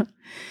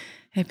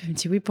 Et puis, elle me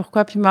dit, oui,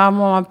 pourquoi? Puis ma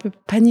maman a un peu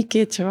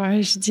paniqué, tu vois.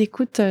 Et je dis,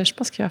 écoute, je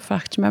pense qu'il va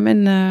falloir que tu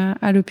m'amènes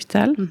à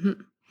l'hôpital.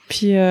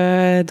 Puis,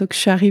 donc, je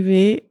suis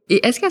arrivée.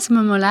 Et est-ce qu'à ce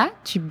moment-là,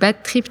 tu bad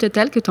trip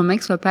total que ton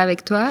mec soit pas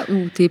avec toi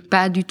ou t'es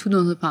pas du tout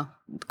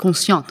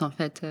consciente, en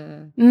fait?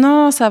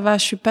 Non, ça va,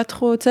 je suis pas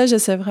trop, tu sais,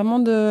 j'essaie vraiment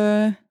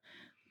de...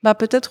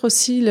 peut-être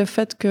aussi le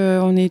fait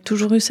qu'on ait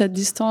toujours eu cette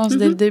distance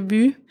dès le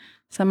début,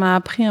 ça m'a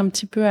appris un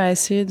petit peu à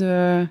essayer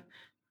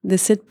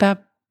d'essayer de pas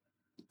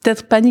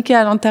peut-être paniquer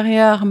à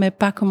l'intérieur, mais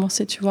pas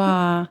commencer, tu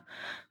vois,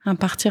 à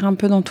partir un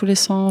peu dans tous les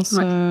sens,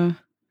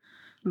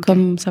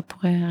 comme ça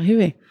pourrait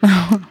arriver.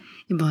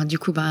 Et bon, du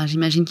coup,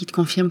 j'imagine qu'il te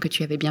confirme que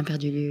tu avais bien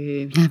perdu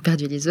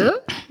les os.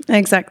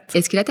 Exact.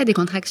 Est-ce que là, tu as des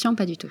contractions?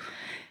 Pas du tout.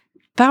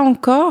 Pas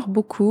encore,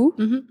 beaucoup.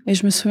 Et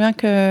je me souviens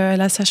que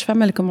la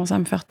sage-femme, elle commence à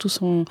me faire tout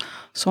son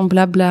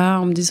blabla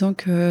en me disant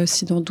que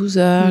si dans 12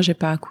 heures, j'ai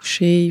pas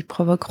accouché, ils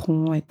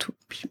provoqueront et tout.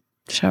 Puis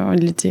j'avais envie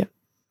de lui dire,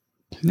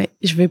 mais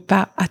je vais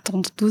pas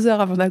attendre 12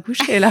 heures avant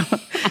d'accoucher, là.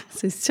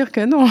 C'est sûr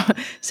que non. Je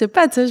sais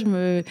pas, tu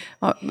sais,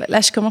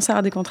 là, je commence à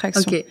avoir des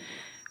contractions. Okay.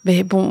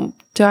 Mais bon,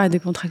 tu vois, des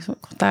contractions,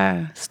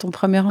 c'est ton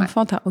premier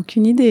enfant, t'as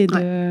aucune idée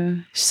de...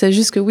 Je sais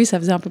juste que oui, ça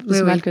faisait un peu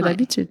plus mal que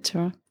d'habitude, tu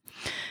vois.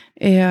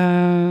 Et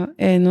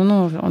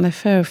non, en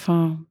effet,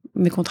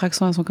 mes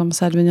contractions, elles sont comme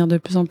ça à devenir de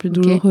plus en plus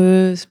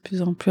douloureuses, de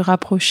plus en plus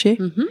rapprochées.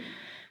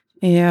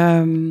 Et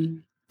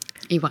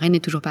Warren n'est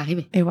toujours pas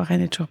arrivé.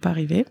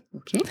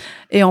 Okay.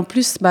 Et en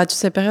plus, tu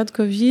sais, période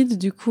Covid,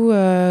 du coup,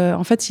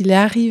 en fait, il est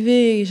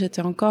arrivé et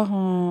j'étais encore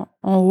en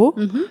haut.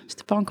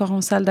 J'étais pas encore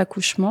en salle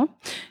d'accouchement.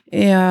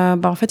 Et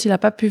en fait, il a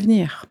pas pu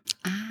venir.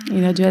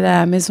 Il a dû aller à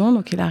la maison,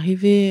 donc il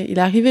est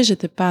arrivé,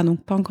 j'étais pas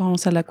encore en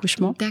salle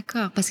d'accouchement.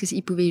 D'accord, parce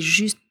qu'il pouvait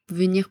juste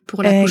venir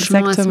pour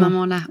l'accouchement à ce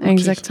moment-là. Okay.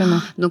 Exactement.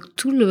 Donc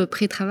tout le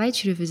pré-travail,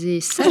 tu le faisais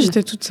seule?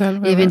 J'étais toute seule.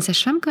 Il y avait une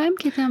sage-femme quand même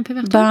qui était un peu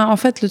vers toi? En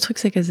fait, le truc,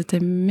 c'est qu'elles étaient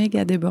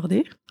méga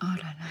débordées. Oh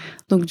là là.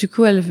 Donc du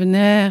coup, elles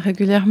venaient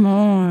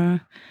régulièrement.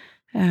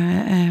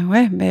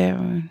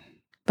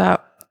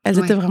 Elles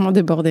étaient vraiment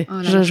débordées.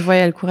 Oh je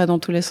voyais, elles couraient dans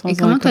tous les sens. Et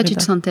comment toi, tu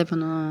te sentais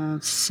pendant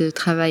ce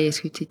travail?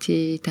 Est-ce que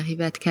tu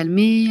t'arrivais à te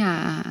calmer,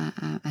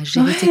 à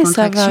gérer tes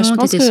contractions?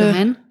 Tu étais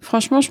sereine?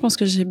 Franchement, je pense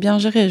que j'ai bien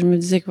géré. Je me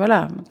disais que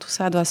voilà, tout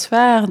ça doit se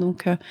faire.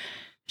 Donc,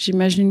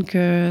 j'imagine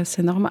que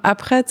c'est normal.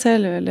 Après, tu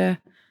sais,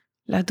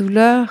 la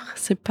douleur,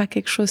 c'est pas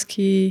quelque chose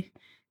qui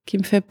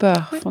me fait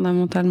peur,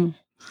 fondamentalement.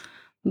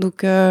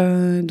 Donc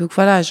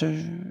voilà,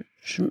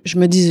 je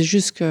me disais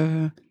juste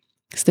que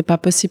c'était pas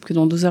possible que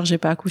dans 12 heures, j'ai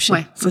pas accouché.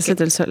 Ouais, ça,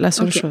 c'était la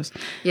seule chose.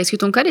 Et est-ce que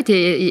ton col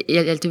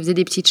elle te faisait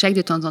des petits checks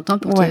de temps en temps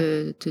pour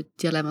te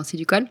dire l'avancée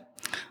du col?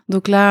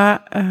 Donc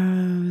là,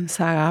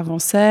 ça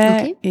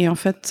avançait. Et en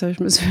fait,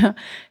 je me souviens,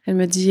 elle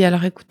me dit,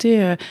 alors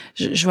écoutez,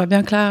 je vois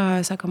bien que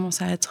là, ça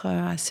commence à être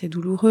assez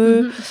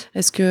douloureux.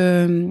 Est-ce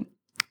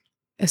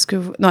que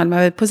vous... Non, elle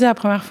m'avait posé la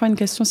première fois une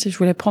question si je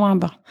voulais prendre un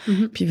bain.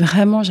 Puis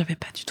vraiment, j'avais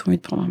pas du tout envie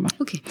de prendre un bain.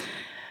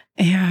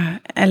 Et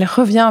elle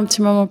revient un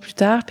petit moment plus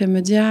tard, puis elle me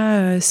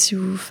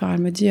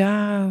dit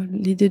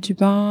l'idée du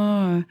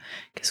bain,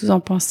 qu'est-ce que vous en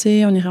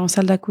pensez? On irait en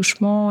salle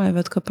d'accouchement et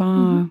votre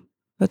copain,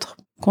 votre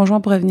conjoint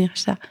pourrait venir.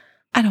 Je dis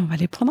alors on va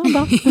aller prendre un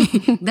bain.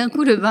 D'un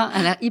coup, le bain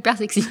a l'air hyper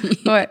sexy.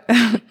 Ouais.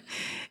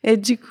 Et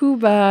du coup,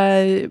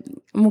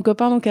 mon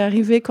copain donc est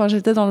arrivé quand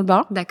j'étais dans le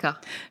bain. D'accord.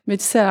 Mais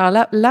tu sais,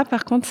 alors là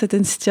par contre, c'était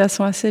une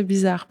situation assez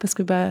bizarre parce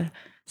que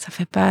ça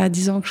fait pas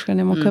 10 ans que je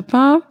connais mon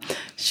copain.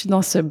 Je suis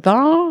dans ce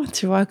bain,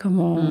 tu vois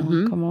comment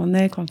on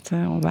est quand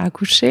on va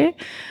accoucher,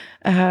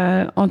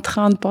 en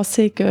train de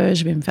penser que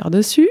je vais me faire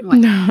dessus. Ouais.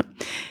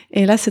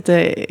 Et là,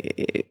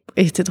 c'était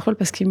drôle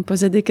parce qu'il me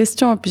posait des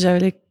questions et puis j'avais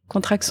les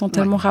contractions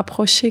tellement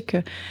rapprochées que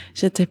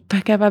j'étais pas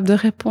capable de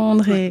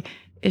répondre et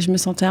je me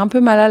sentais un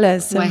peu mal à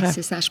l'aise.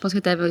 C'est ça. Je pense que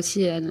tu avais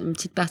aussi une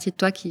petite partie de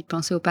toi qui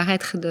pensait au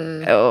paraître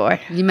de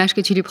l'image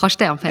que tu lui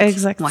projetais, en fait.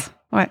 Exact.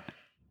 Ouais.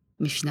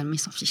 Mais finalement, il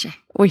s'en fichait.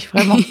 Oui,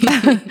 vraiment.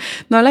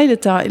 Non, là,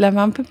 il avait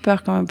un peu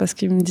peur quand même parce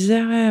qu'il me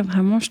disait,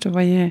 vraiment, je te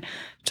voyais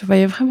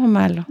vraiment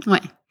mal.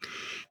 Ouais.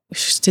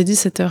 Je t'ai dit,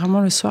 c'était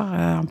vraiment le soir,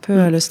 un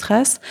peu le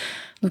stress.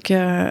 Donc,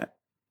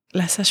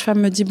 la sage-femme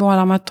me dit, bon,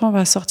 alors maintenant, on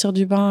va sortir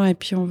du bain et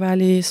puis on va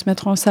aller se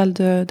mettre en salle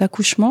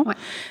d'accouchement. Ouais.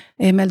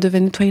 Et elle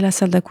devait nettoyer la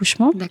salle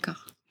d'accouchement.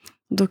 D'accord.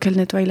 Donc, elle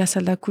nettoie la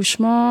salle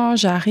d'accouchement.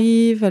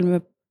 J'arrive, elle me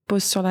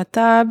pose sur la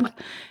table. Ouais.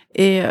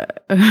 Et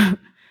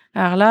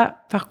alors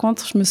là, par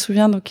contre, je me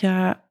souviens, donc il y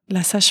a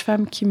la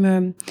sage-femme qui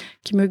me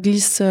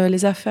glisse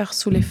les affaires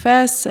sous les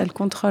fesses. Elle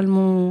contrôle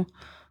mon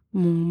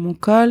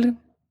col.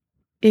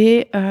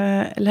 Et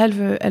là,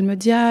 elle me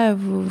dit,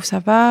 ça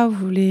va, vous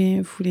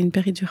voulez une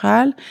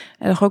péridurale?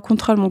 Elle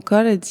recontrôle mon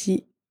col, elle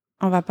dit,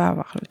 on va pas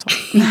avoir le temps.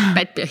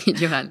 Pas de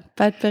péridurale.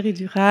 Pas de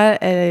péridurale.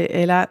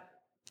 Et là,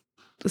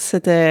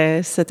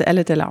 elle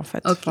était là, en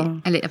fait. Ok.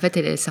 En fait,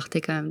 elle sortait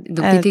quand même.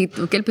 Donc, t'étais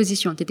dans quelle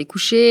position? T'étais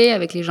couchée,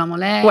 avec les jambes en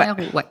l'air?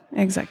 Ouais.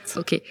 Exact.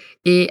 Ok.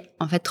 Et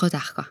en fait, trop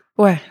tard, quoi.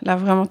 Ouais, là,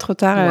 vraiment trop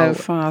tard.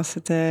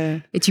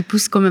 C'était... Et tu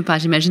pousses quand même pas?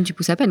 J'imagine tu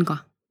pousses à peine,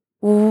 quoi.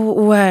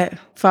 Ouais.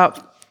 Enfin,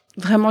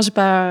 vraiment,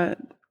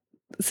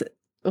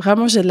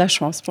 vraiment, j'ai de la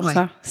chance pour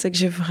ça. C'est que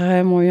j'ai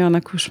vraiment eu un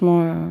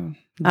accouchement...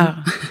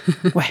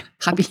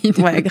 rapide.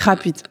 Ouais,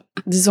 rapide.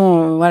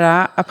 Disons,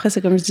 voilà. Après,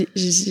 c'est comme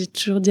j'ai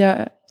toujours dit...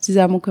 Je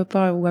disais à mon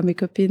copain ou à mes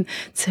copines, tu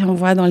sais, on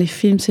voit dans les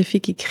films ces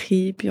filles qui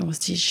crient, puis on se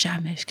dit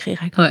jamais je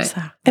crierai comme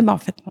ça. Eh ben en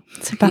fait, non,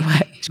 c'est pas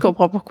vrai. Je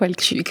comprends pourquoi elle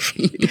crie. Tu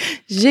cries.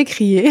 J'ai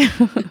crié.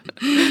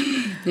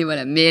 Et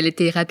voilà, mais elle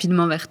était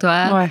rapidement vers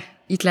toi. Ouais.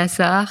 Ils te la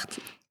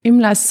sortent. Ils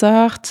me la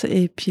sortent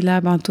et puis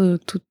là,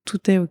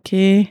 tout est ok.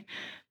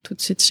 Tout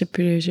de suite,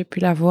 j'ai pu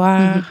la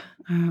voir.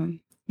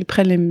 Ils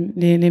prennent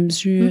les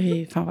mesures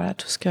et enfin voilà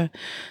tout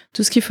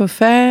ce qu'il faut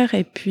faire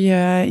et puis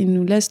ils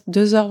nous laissent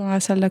 2 heures dans la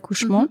salle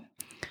d'accouchement.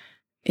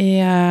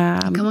 Et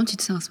comment tu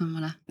te sens à ce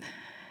moment-là?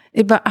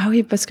 Et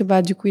oui, parce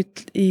que du coup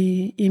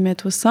ils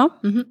mettent au sein.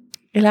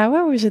 Et là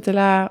oui, j'étais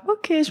là,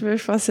 ok,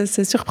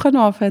 c'est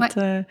surprenant en fait.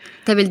 Ouais.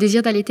 T'avais le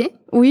désir d'allaiter?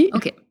 Oui.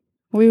 Ok.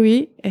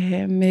 Oui.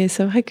 Mais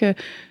c'est vrai que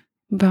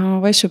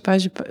je sais pas,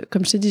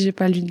 comme je t'ai dit, j'ai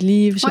pas lu de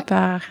livre, j'ai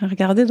pas rien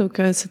regardé,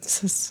 donc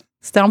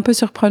c'était un peu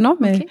surprenant,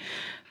 mais. Okay.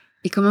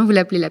 Et comment vous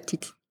l'appelez la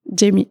petite?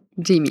 Jamie.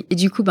 Et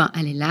du coup,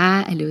 elle est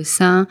là, elle est au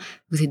sein.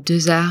 Vous êtes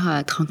 2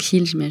 heures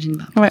tranquille, j'imagine,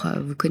 pour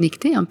vous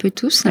connecter un peu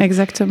tous.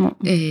 Exactement.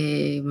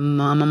 Et à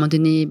un moment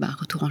donné,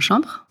 retour en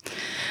chambre.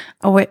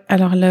 Ouais.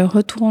 Alors le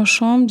retour en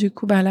chambre, du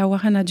coup, la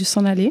Warren a dû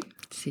s'en aller.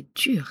 C'est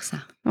dur, ça.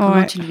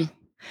 Comment tu le vis?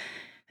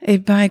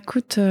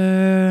 Écoute,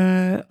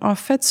 en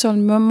fait, sur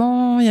le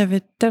moment, il y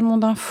avait tellement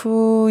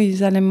d'infos.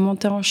 Ils allaient me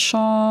monter en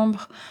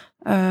chambre.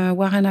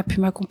 Warren a pu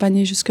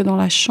m'accompagner jusque dans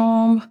la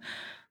chambre.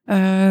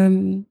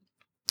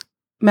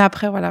 Mais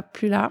après, voilà,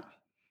 plus là.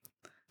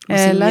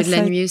 C'est le milieu de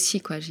la nuit aussi,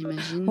 quoi,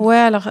 j'imagine. Ouais,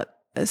 alors,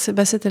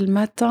 c'était le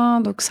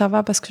matin, donc ça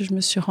va parce que je me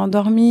suis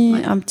rendormie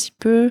un petit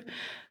peu.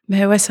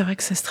 Mais ouais, c'est vrai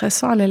que c'est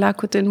stressant. Elle est là à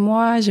côté de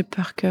moi. J'ai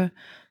peur que,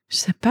 je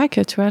sais pas,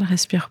 que tu vois, elle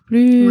respire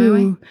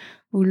plus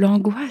ou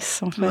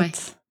l'angoisse, en fait. Ouais.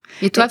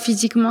 Et toi,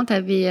 physiquement,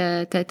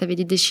 t'avais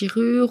des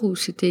déchirures ou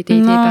t'as été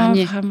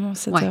épargnée? Non, vraiment,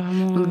 c'était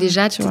vraiment... Donc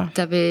déjà,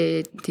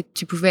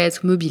 tu pouvais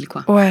être mobile,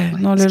 quoi. Ouais,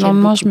 non, le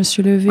lendemain, je me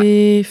suis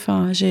levée,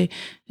 j'ai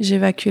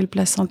évacué le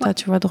placenta,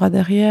 tu vois, droit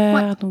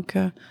derrière, donc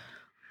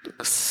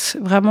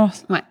vraiment...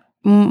 Ouais.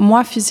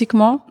 Moi,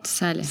 physiquement,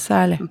 ça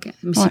allait. Okay.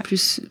 Mais c'est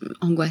plus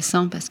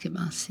angoissant parce que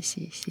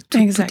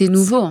tout est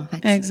nouveau, en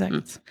fait.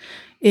 Exact.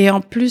 Et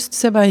en plus, tu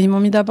sais, ils m'ont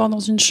mis d'abord dans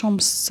une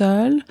chambre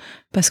seule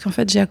parce qu'en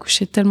fait, j'ai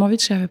accouché tellement vite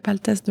que j'avais pas le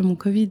test de mon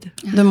Covid.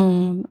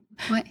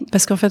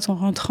 Parce qu'en fait, en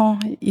rentrant,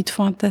 ils te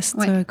font un test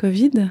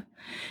Covid.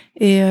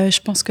 Et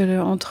je pense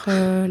que entre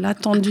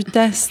l'attente du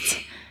test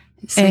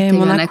Et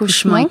mon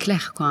accouchement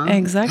éclair, quoi. Hein.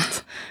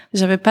 Exact.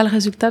 J'avais pas le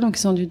résultat, donc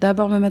ils ont dû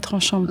d'abord me mettre en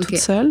chambre toute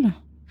seule,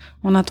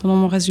 en attendant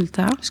mon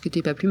résultat. Parce que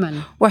t'es pas plus mal.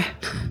 Ouais,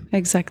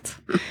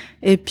 exact.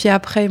 Et puis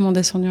après, ils m'ont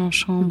descendu en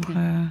chambre.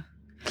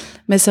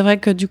 Mais c'est vrai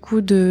que du coup,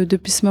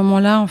 depuis ce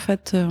moment-là, en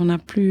fait, on n'a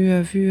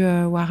plus vu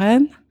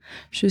Warren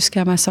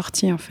jusqu'à ma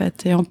sortie, en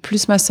fait. Et en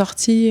plus, ma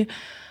sortie,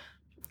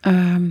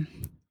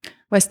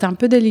 c'était un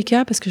peu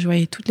délicat parce que je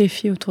voyais toutes les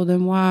filles autour de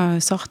moi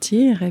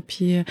sortir. Et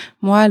puis,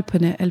 moi, elle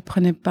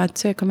prenait pas,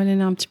 tu sais, comme elle est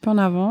née un petit peu en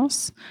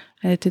avance,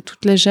 elle était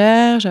toute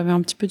légère. J'avais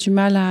un petit peu du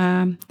mal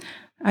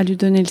à lui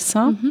donner le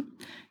sein.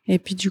 Et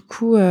puis, du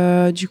coup,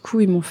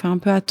 ils m'ont fait un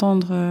peu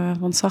attendre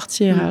avant de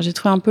sortir. Alors, j'ai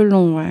trouvé un peu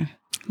long, ouais.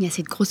 Il y a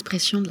cette grosse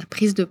pression de la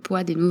prise de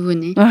poids des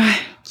nouveau-nés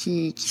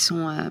qui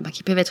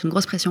peuvent être une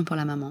grosse pression pour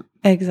la maman.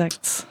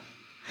 Exact.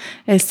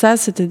 Et ça,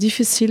 c'était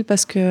difficile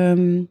parce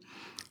que,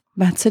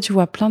 tu sais, tu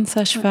vois plein de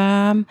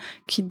sages-femmes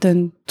qui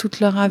donnent toute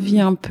leur avis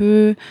un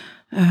peu.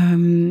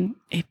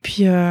 Et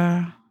puis,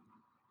 en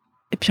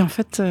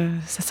fait,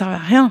 ça servait à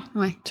rien.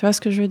 Ouais. Tu vois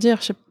ce que je veux dire?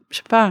 Je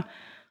sais pas.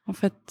 En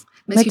fait.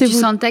 Mais est-ce que tu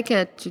sentais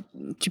que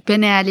tu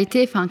peinais à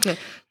allaiter, enfin que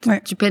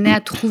tu peinais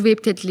à trouver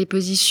peut-être les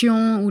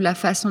positions ou la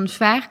façon de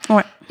faire.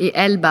 Ouais. Et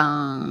elle,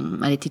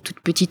 elle était toute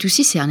petite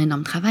aussi. C'est un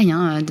énorme travail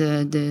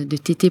de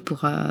téter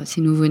pour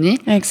ces nouveau-nés.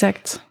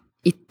 Exact.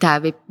 Et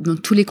dans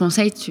tous les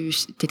conseils, tu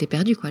t'étais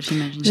perdue, quoi,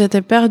 j'imagine.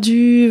 J'étais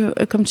perdue.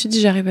 Comme tu dis,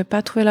 j'arrivais pas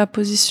à trouver la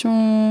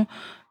position.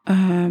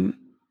 Il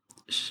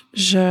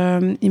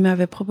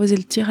m'avait proposé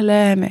le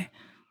tire-lait, mais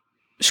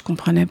je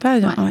comprenais pas.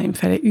 Il me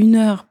fallait 1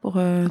 heure pour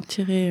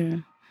tirer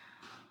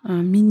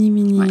un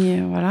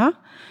mini, voilà.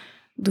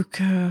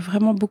 Donc,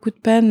 vraiment beaucoup de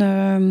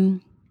peine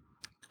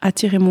à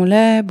tirer mon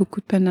lait,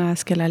 beaucoup de peine à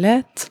ce qu'elle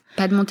allaite.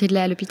 Pas de montée de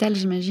lait à l'hôpital,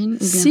 j'imagine?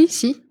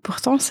 Si.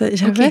 Pourtant,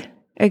 j'avais. Okay.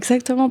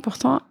 Exactement,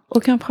 pourtant,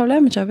 aucun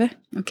problème, j'avais.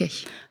 Ok.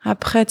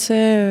 Après, tu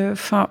sais,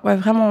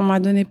 vraiment, on m'a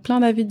donné plein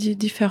d'avis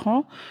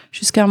différents.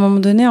 Jusqu'à un moment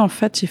donné, en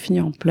fait, j'ai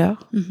fini en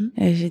pleurs.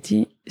 Et j'ai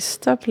dit,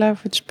 stop, là,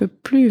 je peux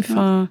plus.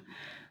 Enfin,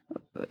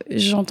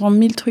 j'entends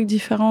 1000 trucs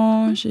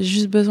différents. J'ai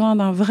juste besoin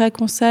d'un vrai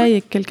conseil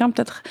et quelqu'un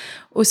peut-être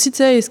aussi, tu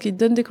sais, est-ce qu'ils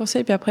donnent des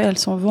conseils puis après elles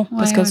s'en vont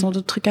parce qu'elles ont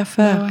d'autres trucs à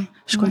faire.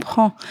 Je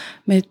comprends.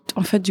 Mais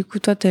en fait, du coup,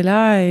 toi, t'es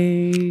là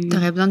et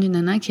t'aurais besoin d'une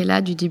nana qui est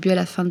là du début à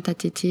la fin de ta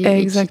tétée.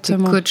 Exactement.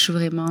 Et qui te coach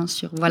vraiment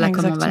sur comment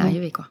on va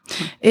arriver, quoi.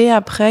 Et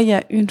après, il y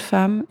a une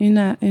femme,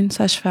 une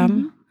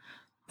sage-femme.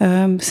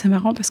 C'est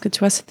marrant parce que tu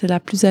vois, c'était la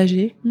plus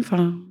âgée.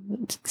 Enfin,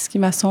 ce qui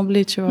m'a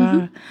semblé, tu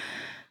vois.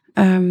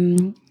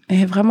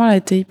 Et vraiment, elle a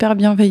été hyper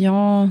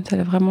bienveillante. Elle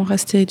est vraiment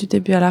restée du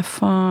début à la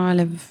fin. Elle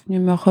est venue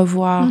me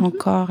revoir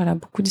encore. Elle a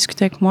beaucoup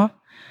discuté avec moi.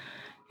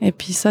 Et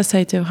puis ça a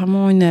été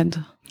vraiment une aide.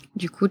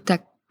 Du coup, t'as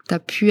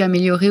pu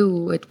améliorer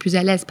ou être plus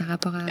à l'aise par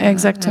rapport à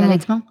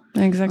l'allaitement?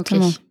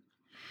 Exactement. Okay.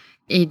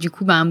 Et du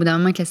coup, au bout d'un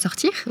moment, qu'elle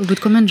sortir? Au bout de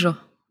combien de jours?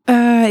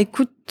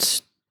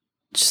 Écoute,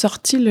 je suis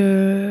sortie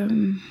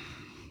le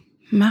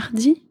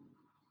mardi.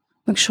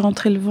 Donc, je suis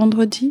rentrée le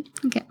vendredi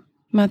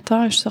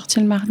matin et je suis sortie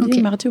le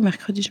mardi. Mardi ou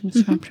mercredi, je me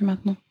souviens plus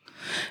maintenant.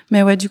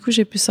 Mais ouais, du coup,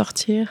 j'ai pu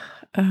sortir.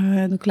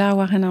 Donc là,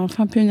 Warren a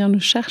enfin pu venir nous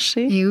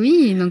chercher. Et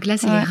oui, donc là,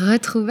 c'est les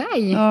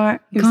retrouvailles. Ouais.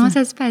 Comment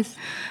ça se passe?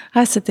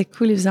 Ah, c'était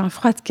cool. Il faisait un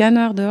froid de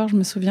canard dehors, je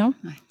me souviens.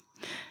 Ouais.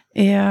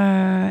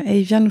 Et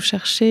il vient nous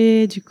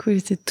chercher. Du coup, il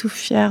était tout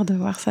fier de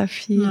voir sa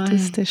fille. Ouais.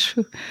 C'était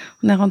chou.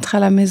 On est rentré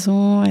à la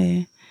maison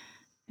et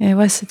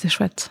ouais, c'était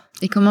chouette.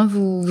 Et comment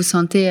vous vous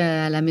sentez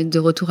de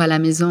retour à la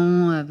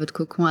maison, votre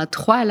cocon à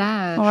 3,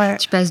 là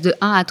Tu passes de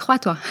 1 à 3,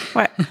 toi?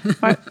 Ouais,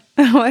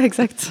 ouais,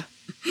 exact.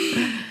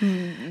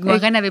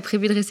 Warren avait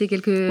prévu de rester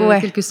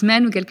quelques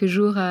semaines ou quelques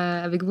jours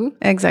avec vous?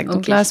 Exact.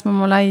 Donc là, à ce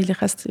moment-là, il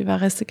va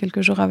rester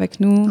quelques jours avec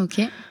nous.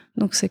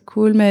 Donc c'est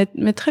cool. Mais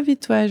très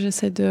vite,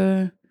 j'essaie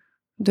de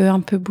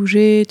un peu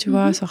bouger, tu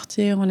vois,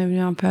 sortir. On est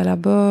venu un peu à la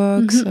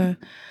boxe.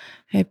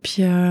 Et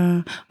puis,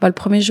 le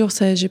premier jour,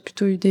 j'ai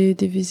plutôt eu des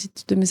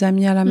visites de mes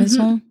amis à la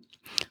maison.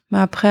 Mais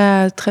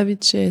après, très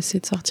vite, j'ai essayé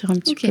de sortir un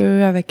petit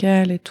peu avec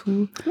elle et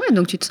tout. Ouais,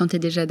 donc tu te sentais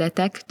déjà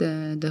d'attaque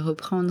de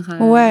reprendre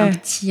un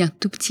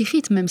tout petit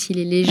rythme, même s'il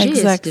est léger.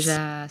 Exact.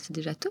 C'est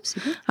déjà tôt,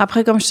 c'est bien.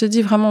 Après, comme je te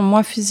dis, vraiment,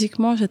 moi,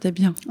 physiquement, j'étais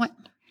bien. Ouais.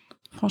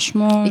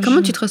 Franchement. Et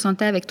comment tu te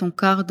ressentais avec ton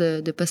corps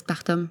de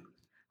postpartum?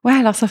 Ouais,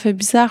 alors ça fait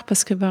bizarre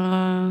parce que,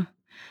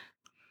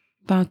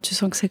 tu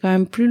sens que c'est quand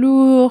même plus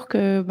lourd,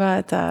 que,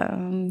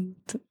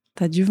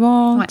 t'as du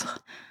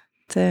ventre.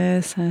 Ouais.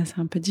 C'est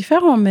un peu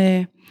différent,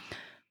 mais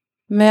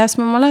à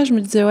ce moment-là, je me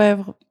disais,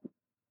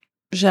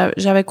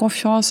 j'avais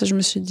confiance et je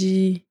me suis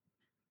dit,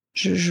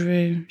 je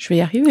vais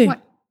y arriver,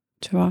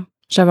 tu vois.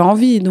 J'avais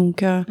envie,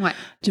 donc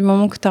du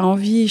moment que tu as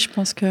envie, je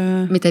pense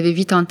que... Mais tu avais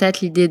vite en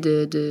tête l'idée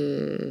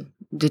de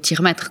t'y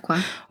remettre, quoi.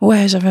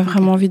 Ouais, j'avais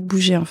vraiment envie de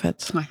bouger, en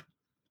fait. Ouais.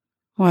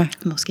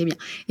 Bon, ce qui est bien.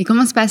 Et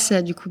comment se passe,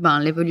 du coup,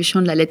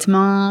 l'évolution de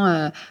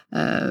l'allaitement,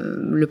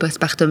 le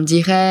postpartum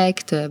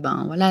direct,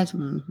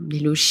 les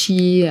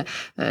lochis,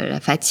 la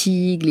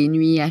fatigue, les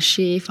nuits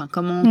hachées, enfin,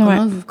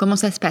 comment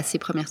ça se passe ces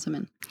premières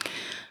semaines?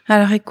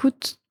 Alors,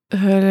 écoute,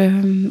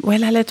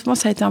 l'allaitement,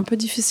 ça a été un peu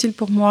difficile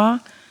pour moi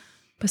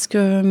parce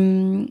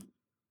que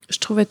je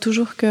trouvais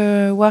toujours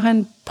que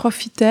Warren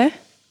profitait.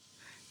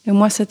 Et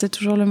moi, c'était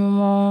toujours le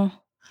moment,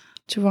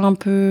 tu vois, un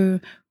peu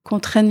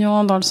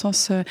contraignant dans le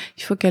sens,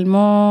 il faut qu'elle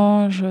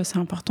mange, c'est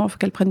important, il faut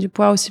qu'elle prenne du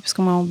poids aussi, parce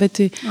qu'on m'a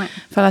embêtée. Ouais.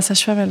 Enfin, la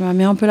sage-femme, elle m'a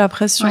mis un peu la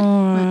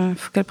pression, Ouais.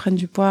 faut qu'elle prenne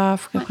du poids,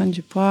 faut qu'elle prenne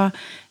du poids.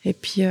 Et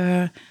puis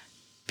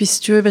si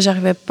tu veux,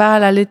 j'arrivais pas à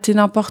l'allaiter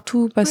n'importe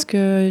où, parce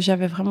que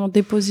j'avais vraiment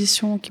des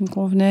positions qui me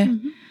convenaient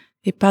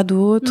et pas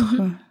d'autres.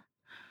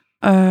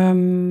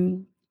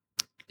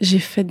 J'ai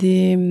fait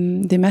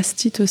des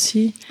mastites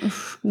aussi.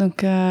 Ouf.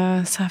 Donc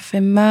ça fait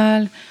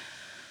mal.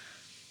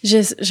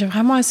 J'ai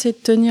vraiment essayé de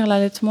tenir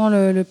l'allaitement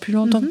le plus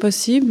longtemps que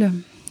possible,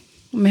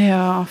 mais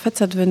en fait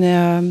ça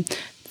devenait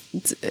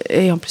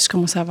et en plus je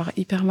commençais à avoir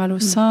hyper mal au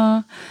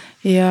sein,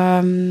 et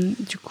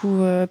du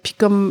coup puis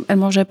comme elle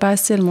mangeait pas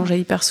assez, elle mangeait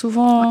hyper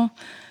souvent.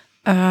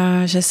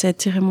 J'essayais de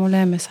tirer mon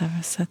lait, mais ça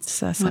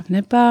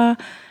venait pas.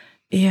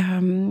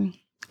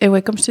 Et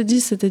ouais, comme je te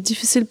dis, c'était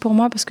difficile pour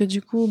moi parce que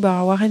du coup,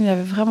 Warren, il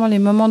avait vraiment les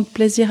moments de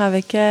plaisir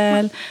avec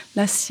elle,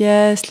 la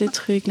sieste, les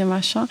trucs, les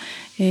machins.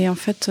 Et en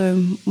fait,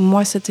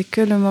 moi, c'était que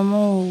le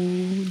moment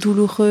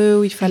douloureux,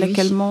 où il fallait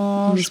qu'elle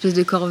mange. Une espèce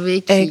de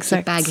corvée qui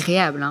n'est pas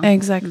agréable. Hein.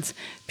 Exact.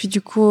 Puis du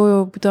coup,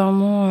 au bout d'un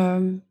moment,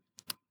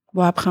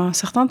 après un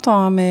certain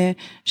temps, mais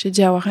j'ai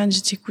dit à Warren,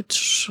 j'ai dit, écoute,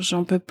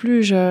 j'en peux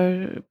plus.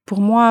 Pour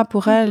moi,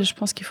 pour elle, je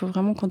pense qu'il faut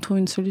vraiment qu'on trouve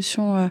une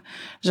solution.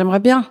 J'aimerais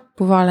bien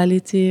pouvoir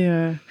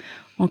l'allaiter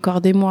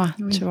encore des mois,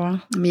 tu vois.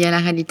 Mais il y a la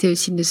réalité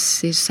aussi de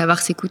savoir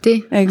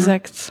s'écouter.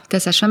 Exact. Hein. Ta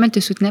sage-femme, elle te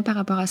soutenait par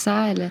rapport à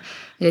ça? Elle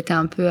était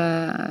un peu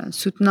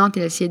soutenante,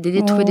 elle essayait d'aider,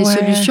 de trouver des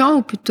solutions,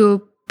 ou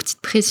plutôt petite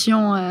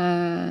pression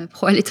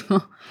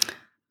pro-allaitement?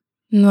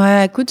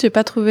 Ouais, écoute, j'ai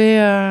pas trouvé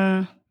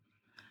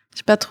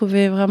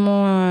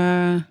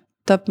vraiment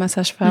top ma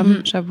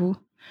sage-femme, j'avoue.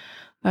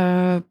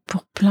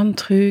 Pour plein de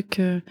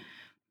trucs.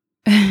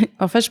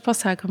 En fait, je pense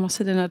que ça a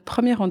commencé dès notre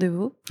premier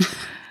rendez-vous.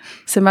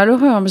 C'est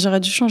malheureux, hein, mais j'aurais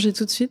dû changer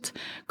tout de suite.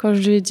 Quand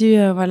je lui ai dit,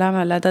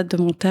 voilà, la date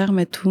de mon terme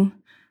et tout.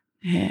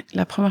 Et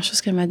la première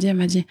chose qu'elle m'a dit,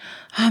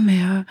 ah, mais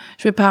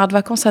je vais pas avoir de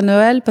vacances à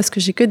Noël parce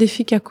que j'ai que des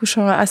filles qui accouchent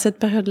à cette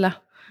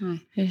période-là. Ouais.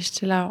 Et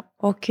j'étais là,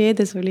 ok,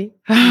 désolée.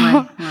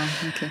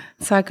 Okay.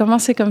 Ça a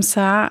commencé comme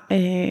ça,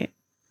 et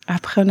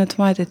après,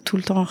 honnêtement, elle était tout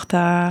le temps en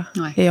retard.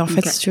 Ouais, et en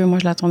fait, si tu veux, moi,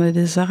 je l'attendais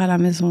des heures à la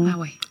maison. Ah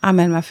ouais. Ah,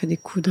 mais elle m'a fait des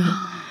coups de...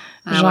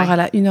 genre, elle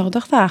a 1 heure de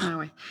retard.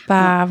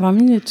 Pas 20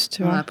 minutes,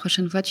 tu vois. La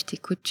prochaine fois, tu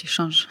t'écoutes, tu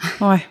changes.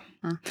 Ouais.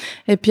 Hein.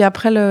 Et puis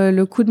après,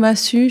 le coup de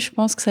massue, je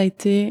pense que ça a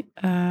été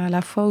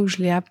la fois où je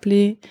l'ai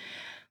appelée.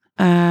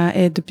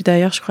 Et depuis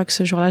d'ailleurs, je crois que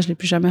ce jour-là, je l'ai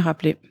plus jamais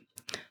rappelé.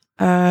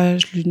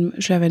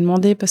 Je lui avais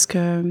demandé parce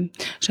que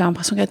j'avais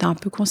l'impression qu'elle était un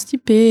peu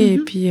constipée. Et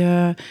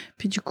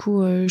puis du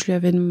coup, je lui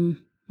avais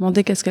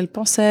demandé qu'est-ce qu'elle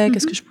pensait,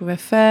 qu'est-ce que je pouvais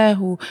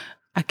faire, ou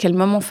à quel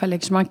moment fallait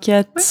que je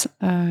m'inquiète.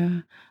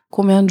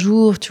 Combien de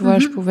jours, tu vois,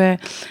 je pouvais...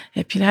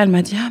 Et puis là, elle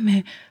m'a dit, ah,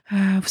 mais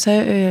vous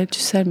savez, tu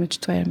sais, elle me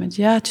tutoie, elle m'a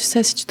dit, ah, tu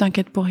sais, si tu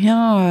t'inquiètes pour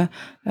rien,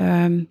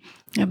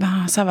 eh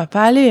ben, ça va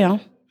pas aller, hein.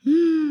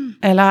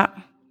 Et là,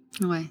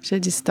 j'ai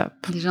dit stop.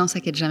 Déjà, on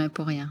s'inquiète jamais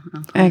pour rien.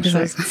 Hein,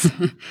 exact.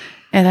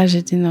 Et là,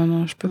 j'ai dit,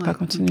 non, je peux pas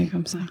continuer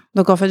comme ça.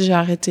 Donc, en fait, j'ai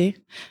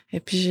arrêté. Et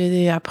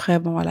puis, après,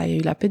 bon, voilà, il y a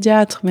eu la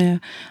pédiatre, mais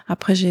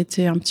après, j'ai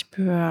été un petit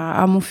peu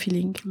à mon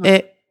feeling.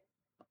 Et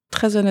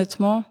très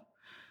honnêtement,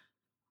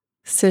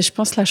 c'est, je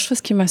pense, la chose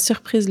qui m'a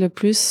surprise le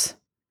plus,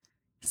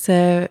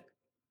 c'est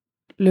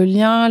le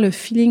lien, le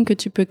feeling que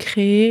tu peux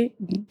créer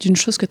d'une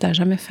chose que tu n'as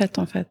jamais faite,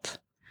 en fait.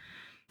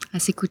 À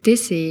s'écouter,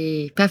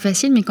 c'est pas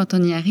facile, mais quand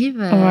on y arrive,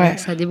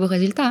 ça a des beaux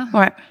résultats.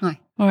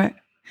 Ouais.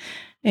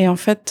 Et en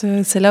fait,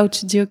 c'est là où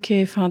tu te dis, ok,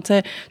 enfin,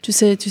 tu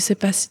sais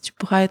pas si tu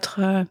pourras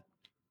être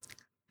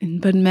une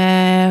bonne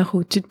mère,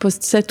 ou tu te poses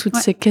toutes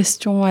ces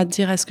questions à te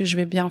dire, est-ce que je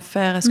vais bien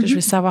faire, est-ce que je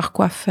vais savoir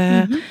quoi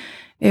faire.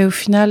 Et au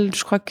final,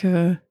 je crois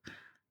que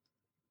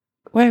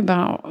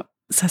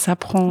ça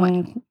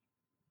s'apprend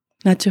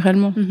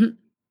naturellement.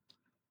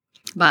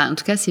 En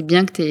tout cas, c'est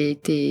bien que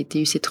t'aies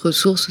eu cette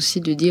ressource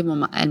aussi de dire,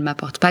 elle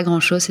m'apporte pas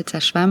grand-chose, cette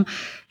sage-femme,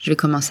 je vais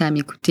commencer à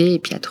m'écouter et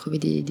puis à trouver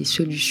des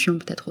solutions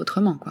peut-être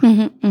autrement, quoi.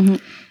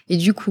 Et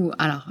du coup,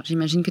 alors,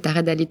 j'imagine que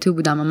t'arrêtes d'allaiter au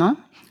bout d'un moment.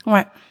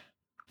 Ouais.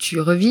 Tu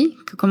revis?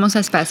 Comment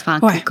ça se passe? Enfin,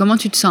 comment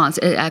tu te sens?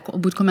 Au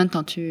bout de combien de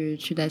temps tu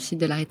décides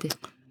de l'arrêter?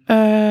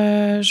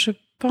 Je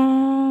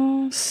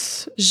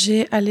pense,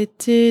 j'ai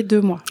allaité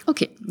 2 mois.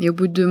 Ok. Et au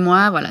bout de 2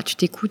 mois, voilà, tu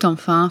t'écoutes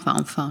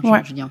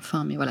je dis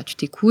enfin, mais voilà, tu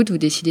t'écoutes, vous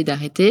décidez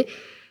d'arrêter.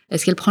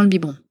 Est-ce qu'elle prend le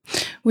biberon?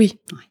 Oui.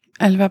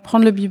 Elle va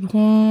prendre le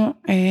biberon,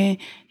 et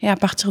à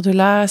partir de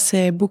là,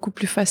 c'est beaucoup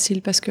plus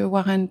facile parce que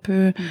Warren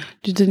peut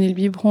lui donner le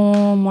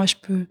biberon. Moi, je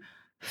peux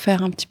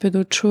faire un petit peu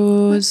d'autres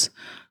choses.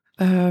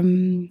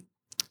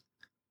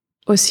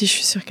 Aussi, je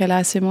suis sûre qu'elle a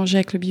assez mangé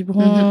avec le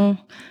biberon.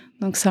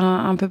 Donc, c'est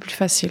un peu plus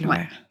facile.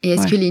 Ouais. Et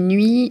est-ce que les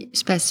nuits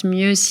se passent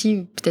mieux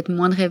aussi? Peut-être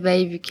moins de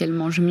réveil vu qu'elle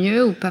mange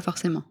mieux, ou pas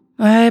forcément?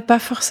 Ouais, pas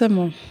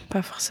forcément.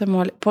 Pas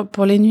forcément.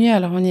 Pour les nuits,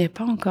 alors on n'y est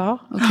pas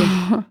encore. Okay.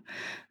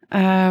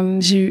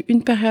 J'ai eu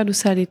une période où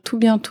ça allait tout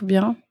bien.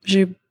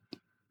 Puis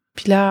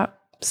là,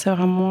 c'est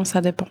vraiment,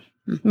 ça dépend.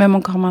 Même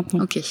encore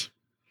maintenant. Ok.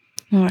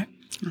 Ouais.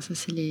 Ça,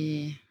 c'est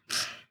les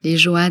les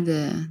joies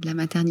de la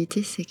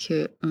maternité, c'est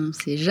qu'on ne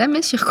sait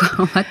jamais sur quoi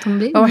on va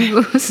tomber Ouais.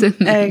 niveau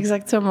sommeil.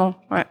 Exactement,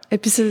 ouais. Et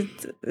puis,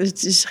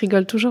 je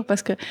rigole toujours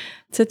parce que, tu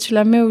sais, tu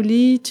la mets au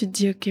lit, tu te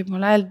dis, OK, bon,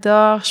 là, elle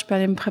dort, je peux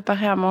aller me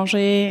préparer à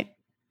manger.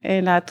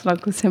 Et là, tout d'un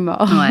coup, c'est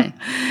mort. Ouais.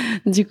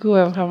 Du coup,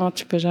 vraiment,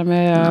 tu peux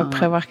jamais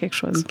prévoir quelque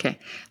chose. OK.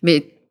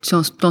 Mais tu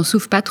t'en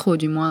souffres pas trop,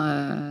 du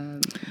moins.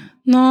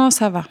 Non,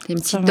 ça va. T'es une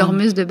petite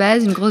dormeuse de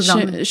base, une grosse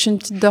dormeuse? Je suis une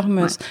petite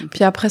dormeuse. Ouais, okay.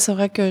 Puis après, c'est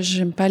vrai que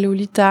j'aime pas aller au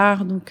lit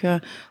tard. Donc,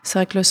 c'est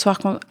vrai que le soir,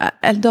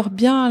 elle dort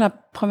bien la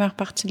première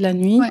partie de la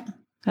nuit. Ouais.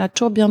 Elle a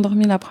toujours bien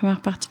dormi la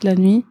première partie de la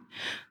nuit.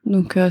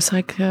 Donc, c'est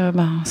vrai que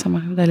ça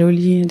m'arrive d'aller au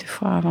lit des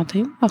fois à 21h.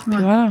 Puis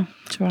voilà,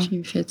 tu vois.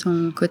 Tu fais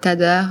ton quota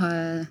d'heures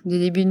de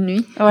début de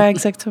nuit? Ouais,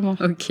 exactement.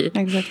 OK.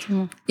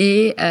 Exactement.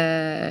 Et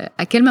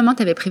à quel moment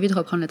tu avais prévu de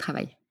reprendre le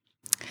travail?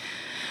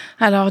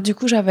 Alors, du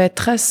coup, j'avais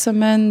 13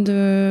 semaines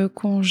de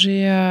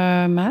congé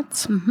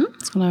mat,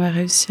 parce qu'on avait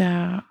réussi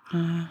à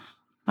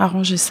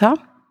arranger ça.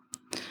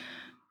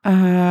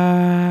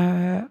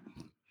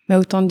 Mais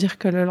autant dire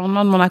que le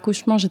lendemain de mon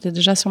accouchement, j'étais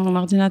déjà sur mon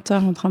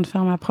ordinateur en train de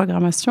faire ma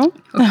programmation.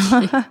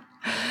 Okay.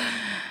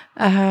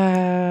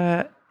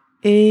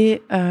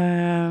 Et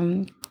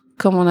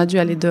comme on a dû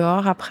aller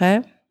dehors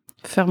après,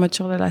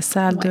 fermeture de la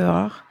salle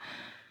dehors,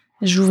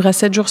 j'ouvrais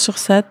 7 jours sur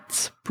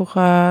 7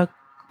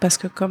 parce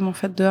que comme en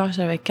fait dehors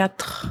j'avais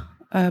 4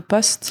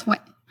 postes,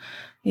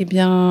 et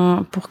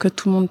bien pour que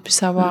tout le monde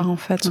puisse avoir en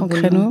fait son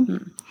créneau,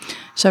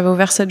 j'avais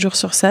ouvert 7 jours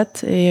sur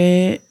 7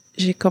 et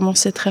j'ai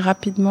commencé très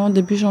rapidement,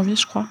 début janvier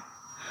je crois,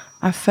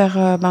 à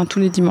faire tous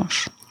les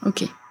dimanches.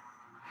 Ok.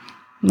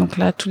 Donc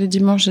là, tous les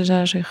dimanches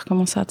déjà, j'ai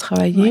recommencé à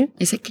travailler. Ouais.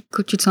 Et c'est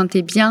que tu te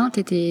sentais bien,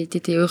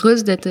 t'étais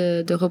heureuse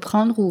de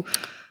reprendre ou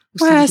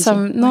ouais, ça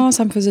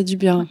me faisait du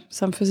bien.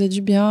 Ça me faisait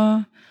du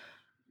bien.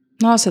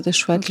 Non, c'était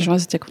chouette. Les gens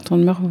étaient contents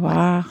de me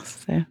revoir.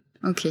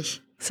 Ok.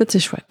 C'était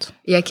chouette.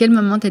 Et à quel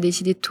moment t'as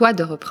décidé, toi,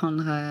 de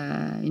reprendre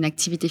une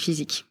activité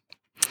physique?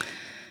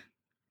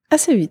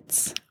 Assez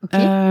vite. Ok.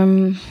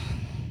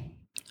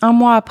 1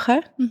 mois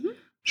après,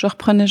 je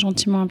reprenais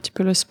gentiment un petit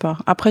peu le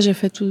sport. Après, j'ai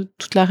fait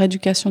toute la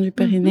rééducation du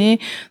périnée.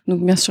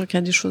 Donc, bien sûr qu'il y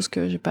a des choses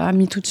que j'ai pas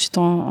mis tout de suite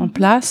en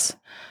place.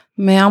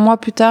 Mais 1 mois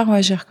plus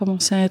tard, j'ai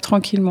recommencé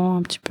tranquillement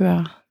un petit peu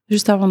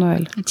juste avant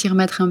Noël. À t'y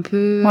remettre un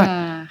peu,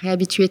 à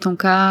réhabituer ton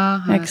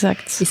corps.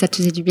 Exact. Et ça te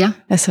faisait du bien?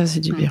 Et ça faisait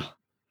du bien.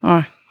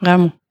 Ouais,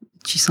 vraiment.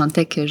 Tu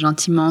sentais que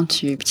gentiment,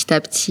 petit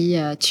à petit,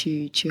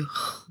 tu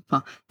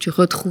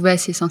retrouvais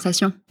ces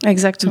sensations?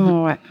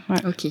 Exactement, ouais.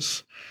 Ok.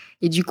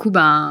 Et du coup,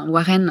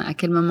 Warren, à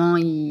quel moment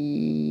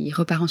il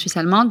repart en Suisse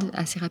allemande?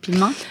 Assez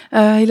rapidement?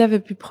 Il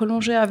avait pu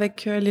prolonger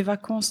avec les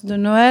vacances de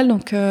Noël,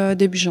 donc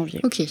début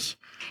janvier. Ok.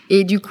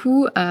 Et du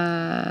coup,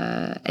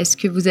 est-ce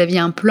que vous aviez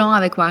un plan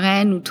avec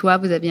Warren ou toi,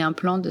 vous aviez un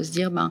plan de se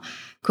dire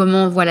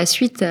comment on voit la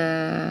suite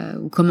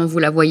ou comment vous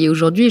la voyez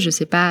aujourd'hui? Je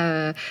sais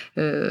pas.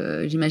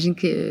 J'imagine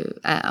que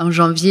en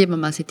janvier,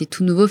 c'était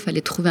tout nouveau,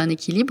 fallait trouver un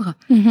équilibre.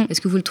 Est-ce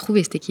que vous le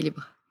trouvez, cet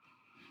équilibre?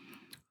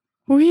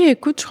 Oui,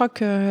 écoute, je crois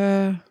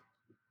que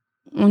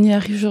on y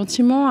arrive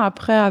gentiment.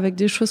 Après, avec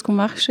des choses qui ont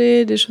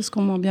marché, des choses qui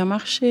ont moins bien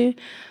marché,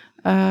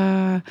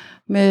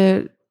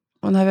 mais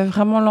on avait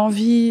vraiment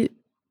l'envie.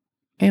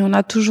 Et on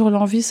a toujours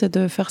l'envie, c'est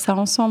de faire ça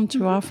ensemble, tu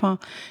vois. Enfin,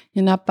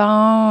 il n'y en a pas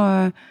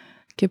un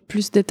qui est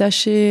plus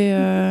détaché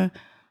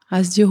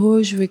à se dire «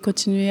 Oh, je vais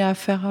continuer à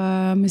faire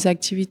mes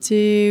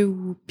activités »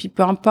 ou puis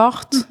peu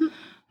importe.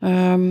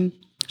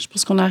 Je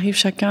pense qu'on arrive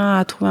chacun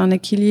à trouver un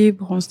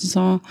équilibre en se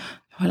disant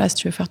 « Voilà, si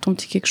tu veux faire ton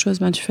petit quelque chose,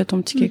 tu fais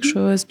ton petit quelque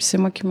chose, puis c'est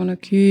moi qui m'en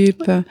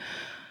occupe. »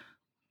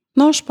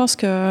 Non, je pense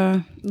que...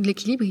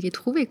 L'équilibre, il est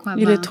trouvé, quoi.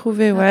 Il est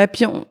trouvé, ouais.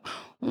 Puis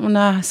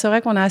c'est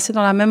vrai qu'on est assez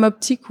dans la même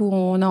optique où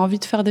on a envie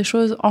de faire des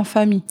choses en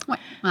famille.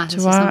 Ouais, tu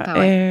vois. Sympa,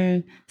 ouais.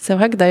 Et c'est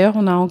vrai que d'ailleurs,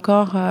 on a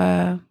encore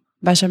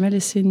jamais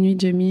laissé une nuit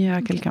Jamie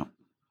à quelqu'un.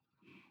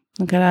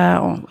 Donc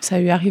ça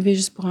lui est arrivé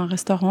juste pour un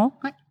restaurant.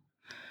 Ouais.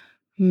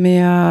 Mais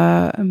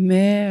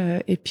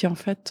et puis en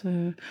fait,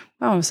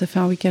 on s'est fait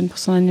un week-end pour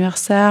son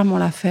anniversaire, mais on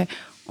l'a fait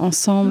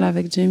ensemble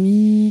avec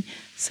Jamie.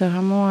 C'est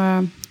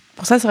vraiment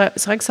pour ça,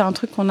 c'est vrai que c'est un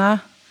truc qu'on a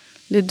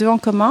les deux en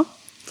commun.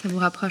 Ça vous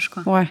rapproche,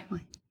 quoi. Ouais.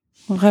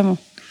 Vraiment.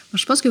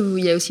 Je pense que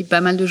il y a aussi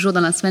pas mal de jours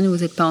dans la semaine où vous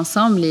n'êtes pas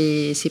ensemble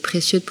et c'est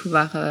précieux de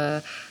pouvoir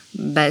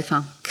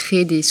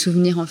créer des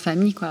souvenirs en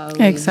famille, quoi.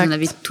 Exact. Vous en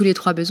avez tous les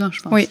 3 besoin,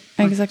 je pense. Oui,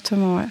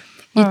 exactement, ouais.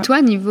 Et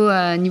toi, niveau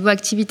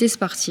activité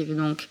sportive,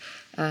 donc,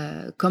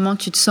 comment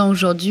tu te sens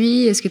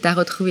aujourd'hui? Est-ce que tu as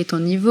retrouvé ton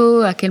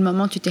niveau? À quel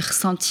moment tu t'es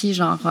ressenti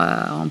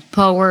en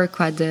power,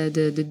 quoi,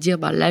 de dire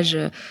là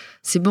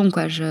c'est bon,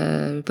 quoi,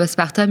 le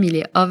postpartum il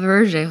est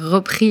over, j'ai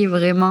repris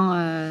vraiment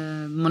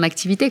mon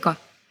activité, quoi.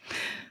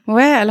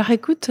 Ouais, alors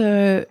écoute,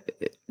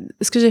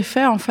 ce que j'ai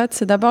fait en fait,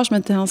 c'est d'abord je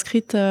m'étais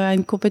inscrite à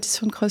une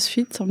compétition de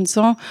CrossFit en me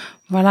disant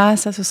voilà,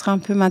 ça ce sera un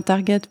peu ma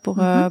target pour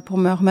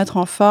me remettre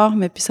en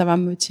forme et puis ça va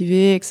me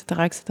motiver, etc.,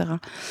 etc.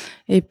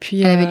 Et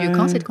puis elle avait lieu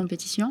quand, cette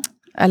compétition?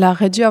 Elle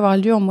aurait dû avoir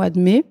lieu en mois de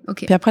mai.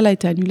 Okay. Puis après elle a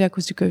été annulée à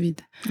cause du Covid.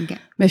 Okay.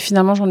 Mais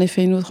finalement j'en ai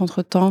fait une autre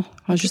entre-temps,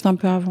 juste un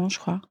peu avant je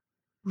crois,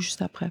 ou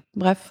juste après.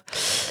 Bref.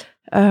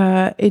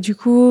 Et du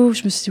coup,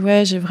 je me suis dit,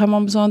 ouais, j'ai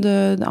vraiment besoin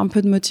d'un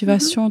peu de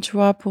motivation, tu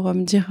vois, pour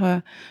me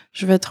dire,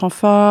 je vais être en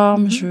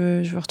forme,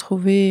 je veux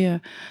retrouver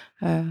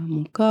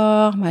mon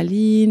corps, ma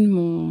ligne,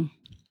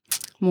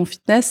 mon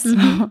fitness.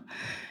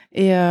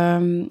 Et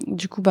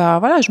du coup, bah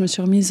voilà, je me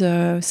suis remise,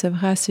 c'est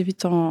vrai, assez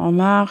vite en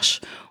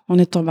marche, en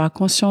étant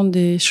consciente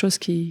des choses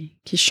qui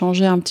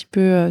changeaient un petit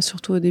peu,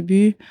 surtout au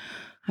début,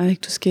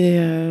 avec tout ce qui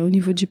est au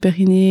niveau du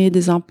périnée,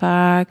 des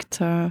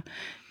impacts.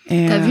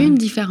 T'as vu une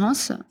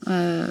différence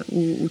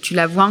ou tu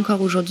la vois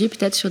encore aujourd'hui,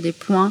 peut-être sur des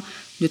points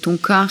de ton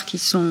corps qui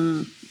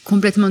sont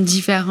complètement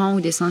différents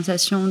ou des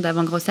sensations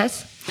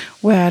d'avant-grossesse?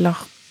 Ouais,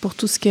 alors pour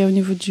tout ce qui est au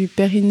niveau du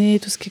périnée,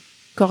 tout ce qui est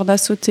corde à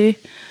sauter,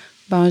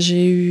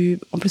 j'ai eu...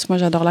 En plus, moi,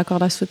 j'adore la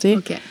corde à sauter.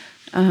 Ok.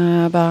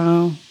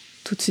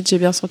 Tout de suite, j'ai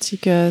bien senti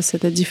que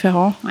c'était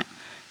différent. Ouais.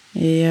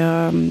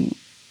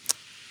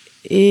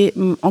 Et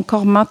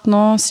encore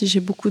maintenant, si j'ai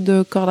beaucoup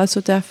de corde à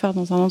sauter à faire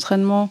dans un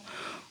entraînement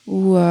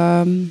ou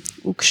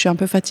que je suis un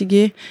peu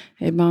fatiguée,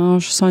 je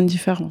sens une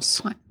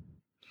différence. Ouais.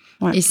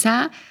 Ouais. Et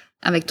ça,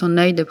 avec ton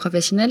œil de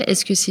professionnel,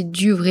 est-ce que c'est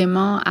dû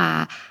vraiment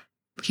à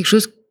quelque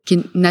chose qui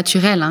est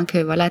naturel, hein, que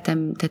voilà, t'as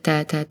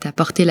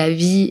porté la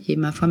vie, et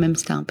ma foi, même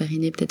si t'as un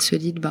périnée peut-être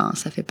solide,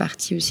 ça fait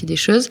partie aussi des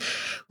choses.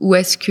 Ou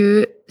est-ce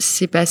que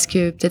c'est parce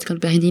que peut-être que le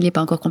périnée n'est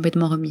pas encore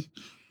complètement remis?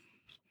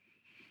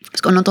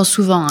 Parce qu'on entend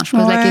souvent, je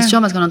pose la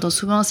question parce qu'on entend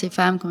souvent ces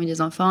femmes qui ont eu des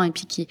enfants et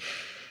puis qui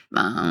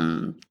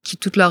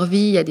toute leur vie,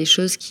 il y a des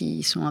choses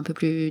qui sont un peu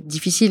plus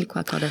difficiles,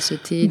 quoi, corde à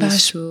sauter, des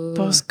sauts. Je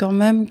pense quand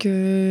même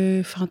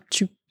que,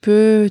 tu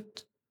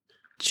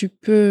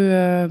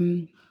peux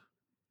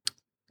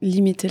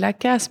limiter la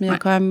casse, mais il y a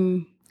quand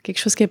même quelque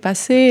chose qui est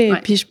passé.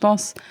 Et puis, je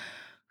pense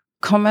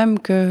quand même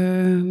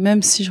que,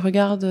 même si je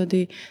regarde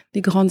des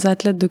grandes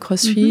athlètes de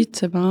CrossFit,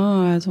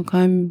 elles ont quand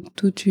même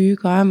toutes eu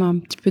quand même un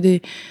petit peu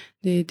des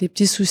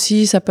petits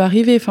soucis. Ça peut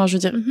arriver. Enfin, je veux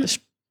dire,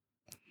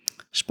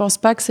 je pense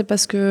pas que c'est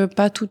parce que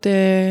pas tout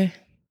est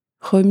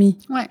remis.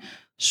 Ouais.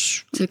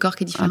 C'est le corps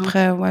qui est différent.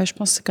 Après, ouais, je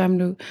pense que c'est quand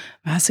même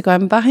c'est quand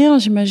même pas rien,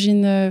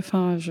 j'imagine.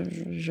 Enfin,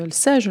 je le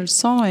sais, je le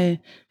sens et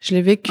je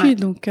l'ai vécu,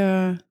 donc.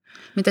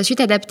 Mais t'as su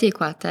t'adapter,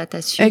 quoi.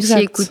 T'as su aussi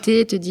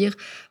écouter, te dire,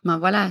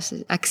 voilà,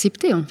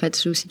 accepter, en fait.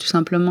 C'est aussi tout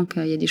simplement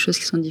qu'il y a des choses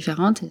qui sont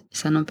différentes et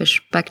ça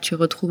n'empêche pas que tu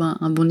retrouves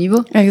un bon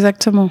niveau.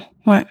 Exactement.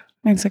 Ouais,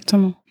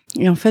 exactement.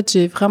 Et en fait,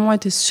 j'ai vraiment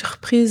été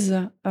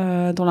surprise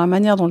dans la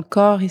manière dont le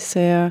corps il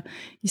s'est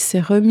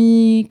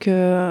remis,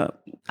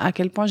 à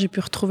quel point j'ai pu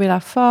retrouver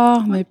la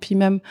forme, et puis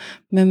même,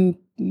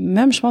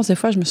 je pense des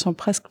fois je me sens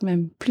presque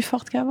même plus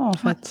forte qu'avant, en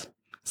fait.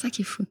 Ça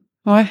qui est fou.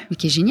 Ouais. Mais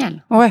qui est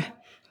génial. Ouais.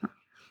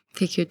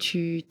 C'est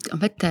que en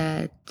fait,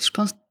 je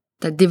pense,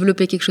 t'as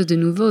développé quelque chose de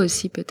nouveau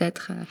aussi,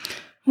 peut-être.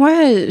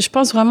 Ouais, je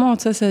pense vraiment,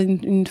 ça, c'est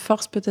une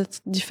force peut-être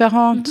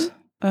différente.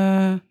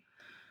 Je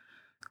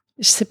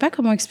sais pas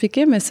comment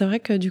expliquer, mais c'est vrai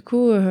que du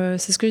coup,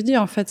 c'est ce que je dis,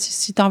 en fait.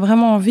 Si t'as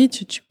vraiment envie,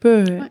 tu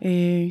peux. Ouais.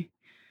 Et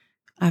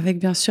avec,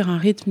 bien sûr, un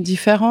rythme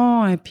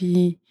différent. Et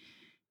puis,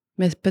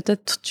 mais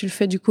peut-être tu le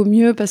fais du coup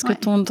mieux parce que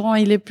ton temps,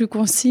 il est plus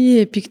concis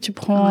et puis que tu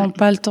prends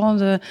pas le temps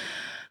de,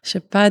 je sais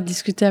pas,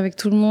 discuter avec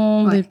tout le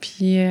monde. Et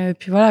puis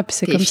voilà, puis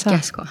c'est comme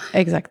efficace, ça. Quoi.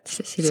 Exact.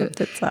 C'est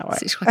peut-être ça, ouais.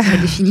 Je crois que c'est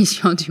la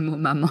définition du mot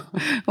maman.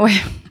 Ouais.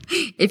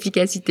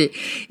 Efficacité.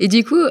 Et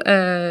du coup,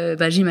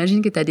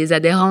 j'imagine que tu as des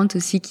adhérentes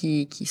aussi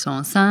qui sont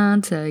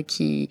enceintes,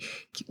 qui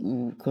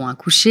ont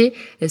accouché.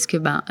 Est-ce que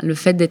le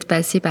fait d'être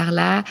passé par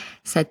là,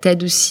 ça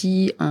t'aide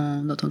aussi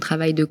dans ton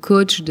travail de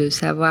coach de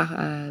savoir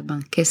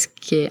qu'est-ce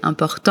qui est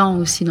important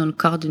aussi dans le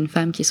corps d'une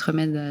femme qui se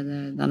remet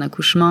d'un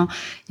accouchement,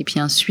 et puis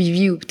un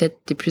suivi où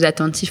peut-être tu es plus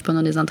attentif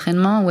pendant des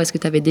entraînements, ou est-ce que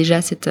tu avais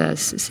déjà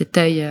cet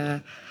œil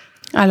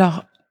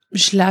Alors,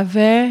 je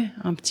l'avais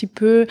un petit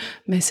peu,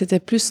 mais c'était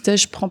plus,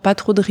 je prends pas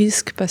trop de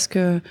risques parce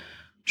que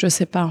je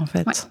sais pas, en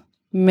fait. Ouais.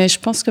 Mais je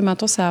pense que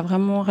maintenant, ça a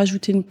vraiment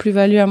rajouté une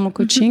plus-value à mon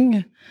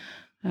coaching,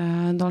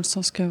 dans le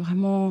sens que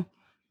vraiment,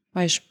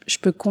 je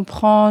peux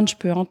comprendre, je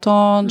peux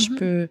entendre, je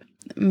peux...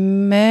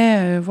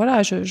 Mais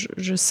voilà,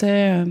 je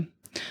sais...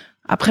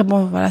 Après,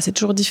 bon, voilà, c'est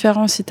toujours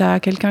différent si tu as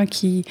quelqu'un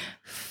qui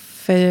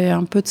fait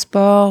un peu de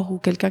sport ou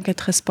quelqu'un qui est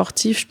très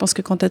sportif. Je pense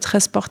que quand tu es très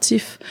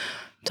sportif,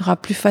 tu auras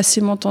plus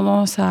facilement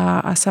tendance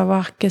à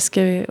savoir qu'est-ce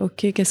qui est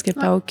OK, qu'est-ce qui est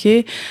pas OK.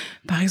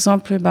 Par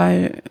exemple,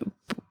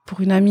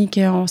 pour une amie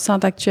qui est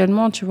enceinte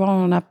actuellement, tu vois,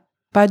 on n'a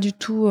pas du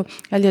tout...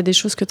 Elle, il y a des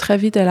choses que très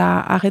vite, elle a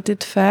arrêté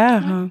de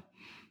faire.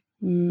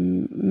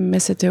 Mais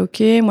c'était OK.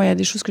 Moi, il y a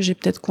des choses que j'ai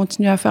peut-être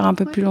continué à faire un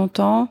peu plus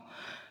longtemps.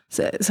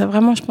 C'est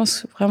vraiment, je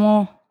pense,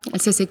 vraiment...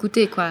 Elle sait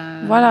s'écouter, quoi.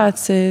 Voilà,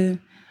 c'est...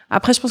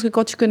 Après, je pense que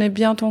quand tu connais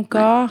bien ton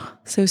corps,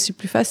 c'est aussi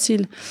plus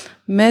facile.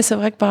 Mais c'est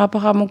vrai que par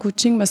rapport à mon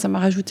coaching, ça m'a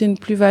rajouté une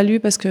plus-value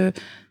parce que,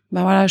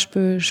 voilà, je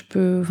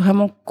peux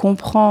vraiment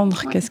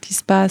comprendre qu'est-ce qui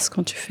se passe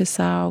quand tu fais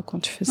ça ou quand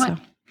tu fais ça.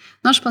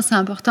 Non, je pense que c'est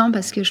important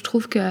parce que je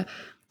trouve que,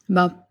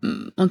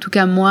 en tout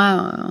cas,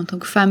 moi, en tant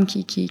que femme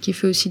qui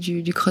fait aussi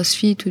du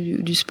crossfit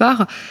ou du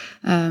sport,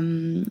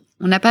 on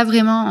n'a pas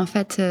vraiment, en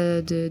fait,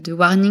 de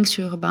warning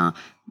sur,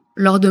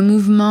 lors de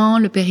mouvements,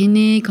 le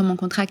périnée, comment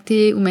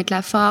contracter, où mettre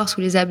la force,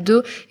 ou les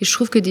abdos. Et je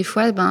trouve que des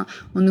fois,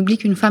 on oublie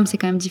qu'une femme, c'est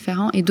quand même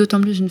différent, et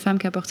d'autant plus une femme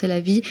qui a porté la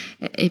vie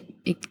et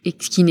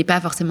qui n'est pas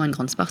forcément une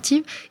grande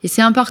sportive. Et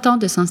c'est important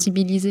de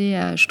sensibiliser,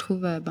 je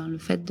trouve, le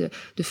fait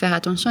de faire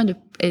attention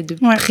et de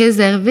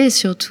préserver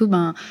surtout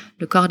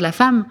le corps de la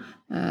femme.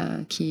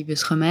 Qui veut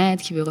se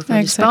remettre, qui veut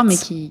refaire du sport, mais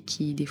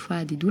qui des fois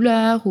a des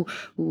douleurs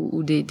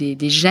ou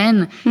des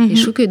gênes. Et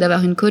je trouve que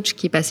d'avoir une coach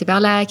qui est passée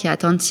par là, qui est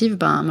attentive,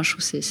 moi je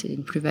trouve que c'est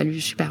une plus-value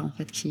super en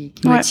fait, qui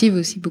motive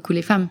aussi beaucoup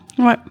les femmes.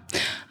 Ouais.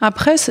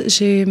 Après,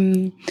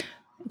 j'ai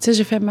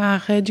fait ma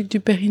rééduque du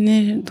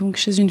périnée donc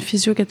chez une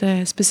physio qui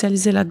était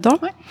spécialisée là-dedans.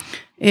 Ouais.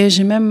 Et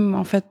j'ai même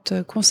en fait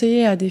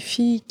conseillé à des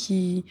filles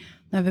qui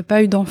n'avaient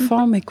pas eu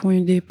d'enfants, mais qui ont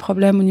eu des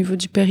problèmes au niveau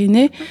du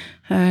périnée.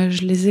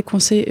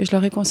 Je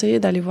leur ai conseillé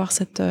d'aller voir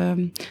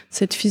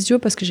cette physio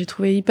parce que j'ai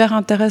trouvé hyper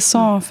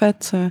intéressant en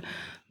fait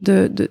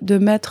de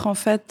mettre en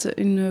fait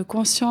une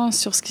conscience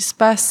sur ce qui se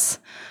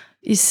passe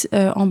ici,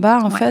 en bas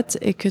en fait,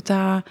 et que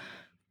t'en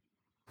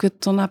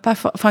as pas,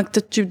 enfin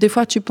que des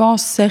fois tu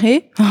penses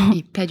serré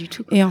et pas du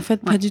tout. Et en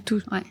fait pas du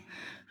tout. Ouais.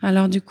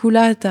 Alors du coup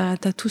là t'as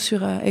tout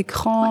sur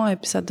écran et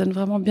puis ça te donne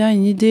vraiment bien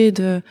une idée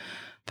de.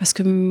 Parce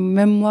que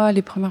même moi,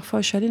 les premières fois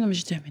où je suis allée,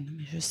 j'ai dit, mais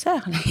je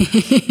serre, là.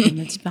 Elle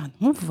m'a dit,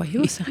 non, vous voyez,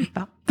 vous serrez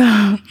pas.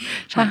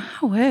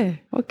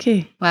 Ouais, ok.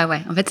 Ouais.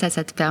 En fait,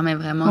 ça te permet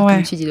vraiment,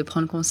 comme tu dis, de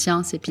prendre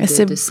conscience et puis de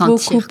sentir.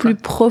 C'est beaucoup plus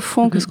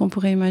profond que ce qu'on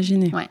pourrait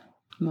imaginer. Ouais.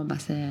 Bon,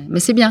 mais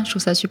c'est bien, je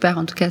trouve ça super.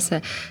 En tout cas,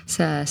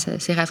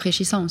 c'est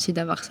rafraîchissant aussi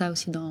d'avoir ça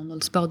aussi dans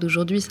le sport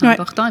d'aujourd'hui. C'est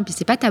important. Et puis,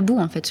 c'est pas tabou,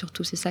 en fait,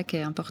 surtout. C'est ça qui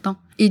est important.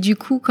 Et du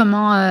coup,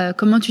 comment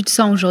tu te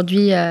sens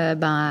aujourd'hui,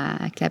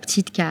 avec la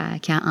petite qui a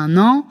 1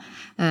 an,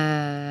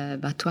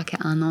 toi qui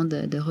as 1 an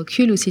de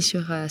recul aussi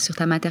sur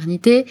ta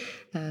maternité,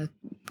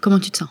 comment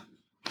tu te sens?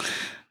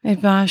 Eh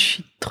ben, je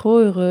suis trop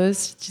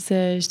heureuse. Tu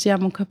sais, je dis à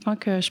mon copain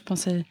que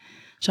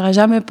j'aurais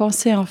jamais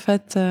pensé, en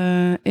fait,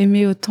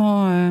 aimer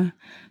autant,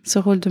 ce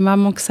rôle de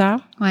maman que ça.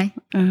 Ouais.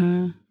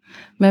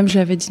 Même je lui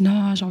avais dit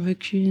non, j'en veux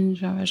qu'une,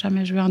 je vais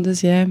jamais jouer un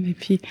deuxième. Et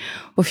puis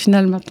au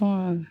final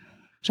maintenant,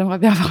 j'aimerais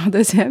bien avoir un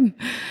deuxième.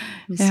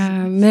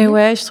 Mais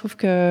ouais, je trouve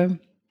que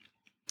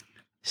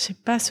je sais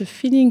pas, ce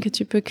feeling que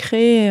tu peux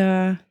créer,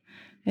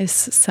 et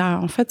ça,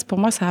 en fait, pour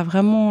moi, ça a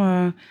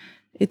vraiment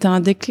été un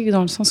déclic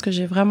dans le sens que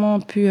j'ai vraiment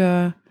pu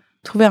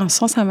trouver un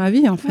sens à ma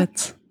vie, en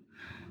fait,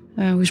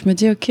 où je me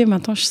dis ok,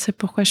 maintenant je sais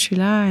pourquoi je suis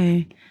là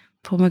et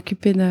pour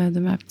m'occuper de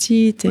ma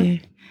petite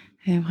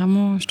et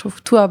vraiment, je trouve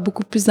que tout a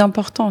beaucoup plus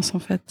d'importance, en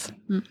fait.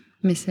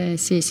 Mais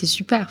c'est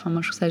super. Enfin,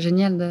 moi, je trouve ça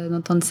génial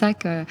d'entendre ça,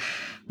 que,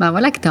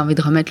 que t'as envie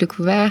de remettre le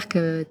couvert,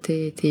 que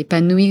t'es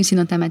épanouie aussi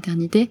dans ta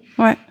maternité.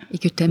 Ouais. Et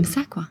que t'aimes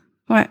ça, quoi.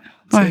 Ouais.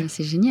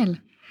 C'est génial.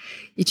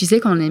 Et tu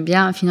sais qu'on aime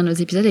bien finir nos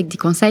épisodes avec des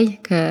conseils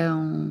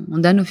qu'on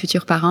donne aux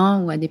futurs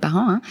parents ou à des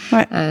parents,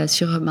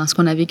 sur ce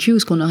qu'on a vécu ou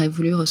ce qu'on aurait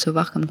voulu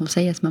recevoir comme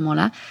conseil à ce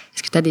moment-là.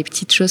 Est-ce que t'as des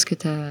petites choses que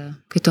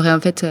t'aurais, en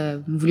fait,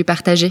 voulu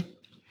partager?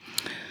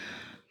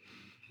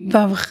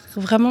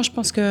 Vraiment, je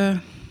pense que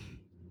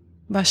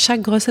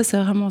chaque grossesse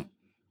est vraiment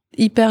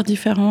hyper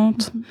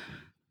différente,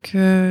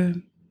 que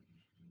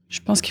je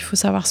pense qu'il faut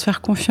savoir se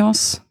faire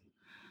confiance.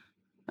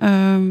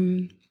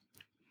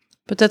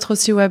 Peut-être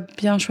aussi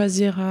bien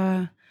choisir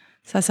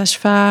sa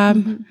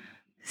sage-femme.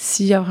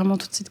 S'il y a vraiment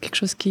tout de suite quelque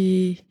chose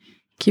qui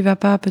va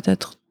pas,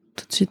 peut-être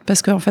tout de suite,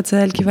 parce qu'en fait c'est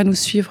elle qui va nous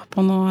suivre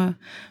pendant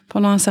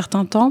un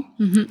certain temps.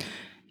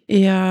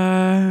 Et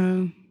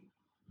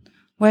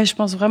je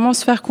pense vraiment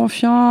se faire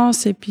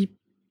confiance et puis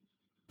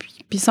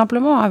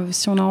simplement,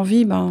 si on a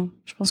envie,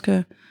 je pense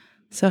que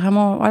c'est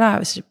vraiment,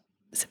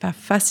 c'est pas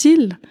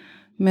facile,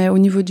 mais au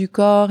niveau du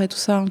corps et tout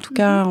ça, en tout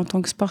cas, en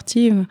tant que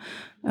sportive,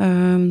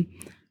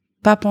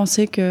 pas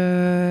penser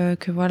que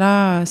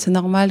voilà, c'est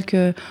normal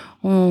que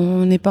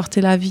on ait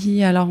porté la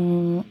vie, alors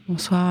on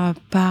soit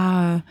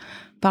pas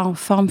en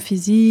forme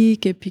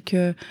physique, et puis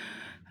que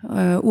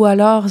ou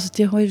alors se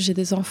dire oui, j'ai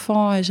des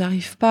enfants et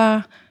j'arrive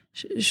pas.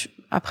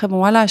 Après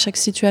chaque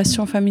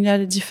situation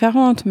familiale est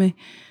différente, mais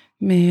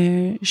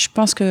je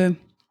pense que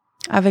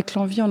avec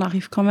l'envie, on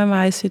arrive quand même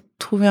à essayer de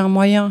trouver un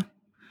moyen,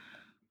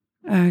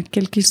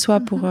 quel qu'il soit,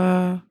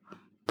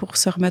 pour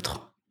se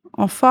remettre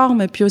en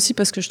forme. Et puis aussi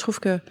parce que je trouve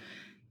que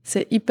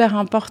c'est hyper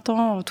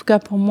important, en tout cas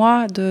pour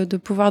moi, de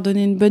pouvoir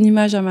donner une bonne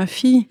image à ma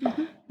fille.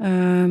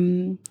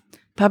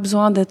 Pas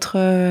besoin d'être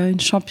une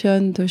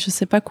championne de je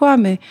sais pas quoi,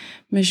 mais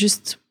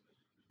juste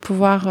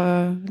pouvoir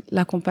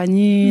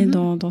l'accompagner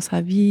dans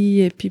sa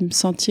vie et puis me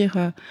sentir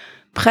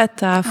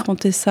prête à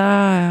affronter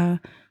ça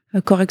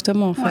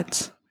correctement, en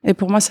fait. Et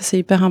pour moi, ça, c'est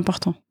hyper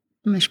important.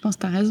 Mais je pense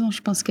que tu as raison.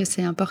 Je pense que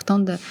c'est important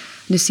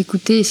de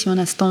s'écouter. Et si on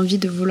a cette envie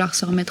de vouloir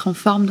se remettre en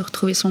forme, de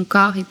retrouver son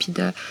corps et puis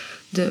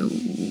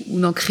ou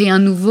d'en créer un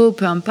nouveau,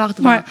 peu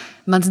importe,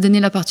 de se donner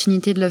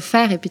l'opportunité de le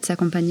faire et puis de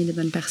s'accompagner des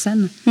bonnes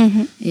personnes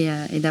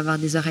et d'avoir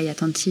des oreilles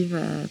attentives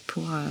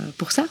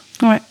pour ça.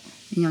 Ouais.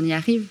 et on y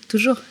arrive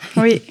toujours.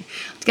 Oui.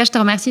 En tout cas, je te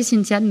remercie,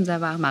 Cynthia, de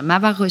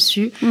m'avoir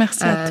reçue,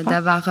 Merci à toi.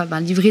 d'avoir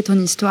livré ton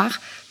histoire.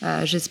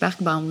 J'espère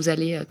que vous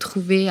allez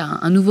trouver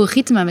un nouveau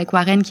rythme avec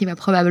Warren qui va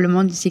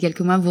probablement, d'ici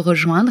quelques mois, vous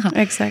rejoindre.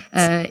 Exact.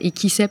 Et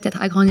qui sait,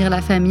 peut-être agrandir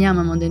la famille à un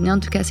moment donné. En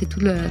tout cas, c'est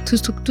tout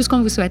ce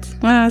qu'on vous souhaite.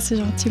 C'est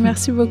gentil.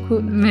 Merci beaucoup.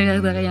 Mais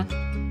de rien.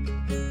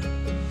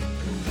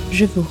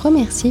 Je vous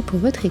remercie pour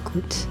votre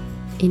écoute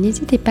et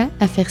n'hésitez pas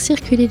à faire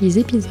circuler les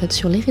épisodes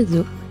sur les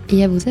réseaux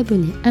et à vous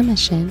abonner à ma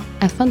chaîne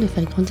afin de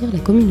faire grandir la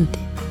communauté.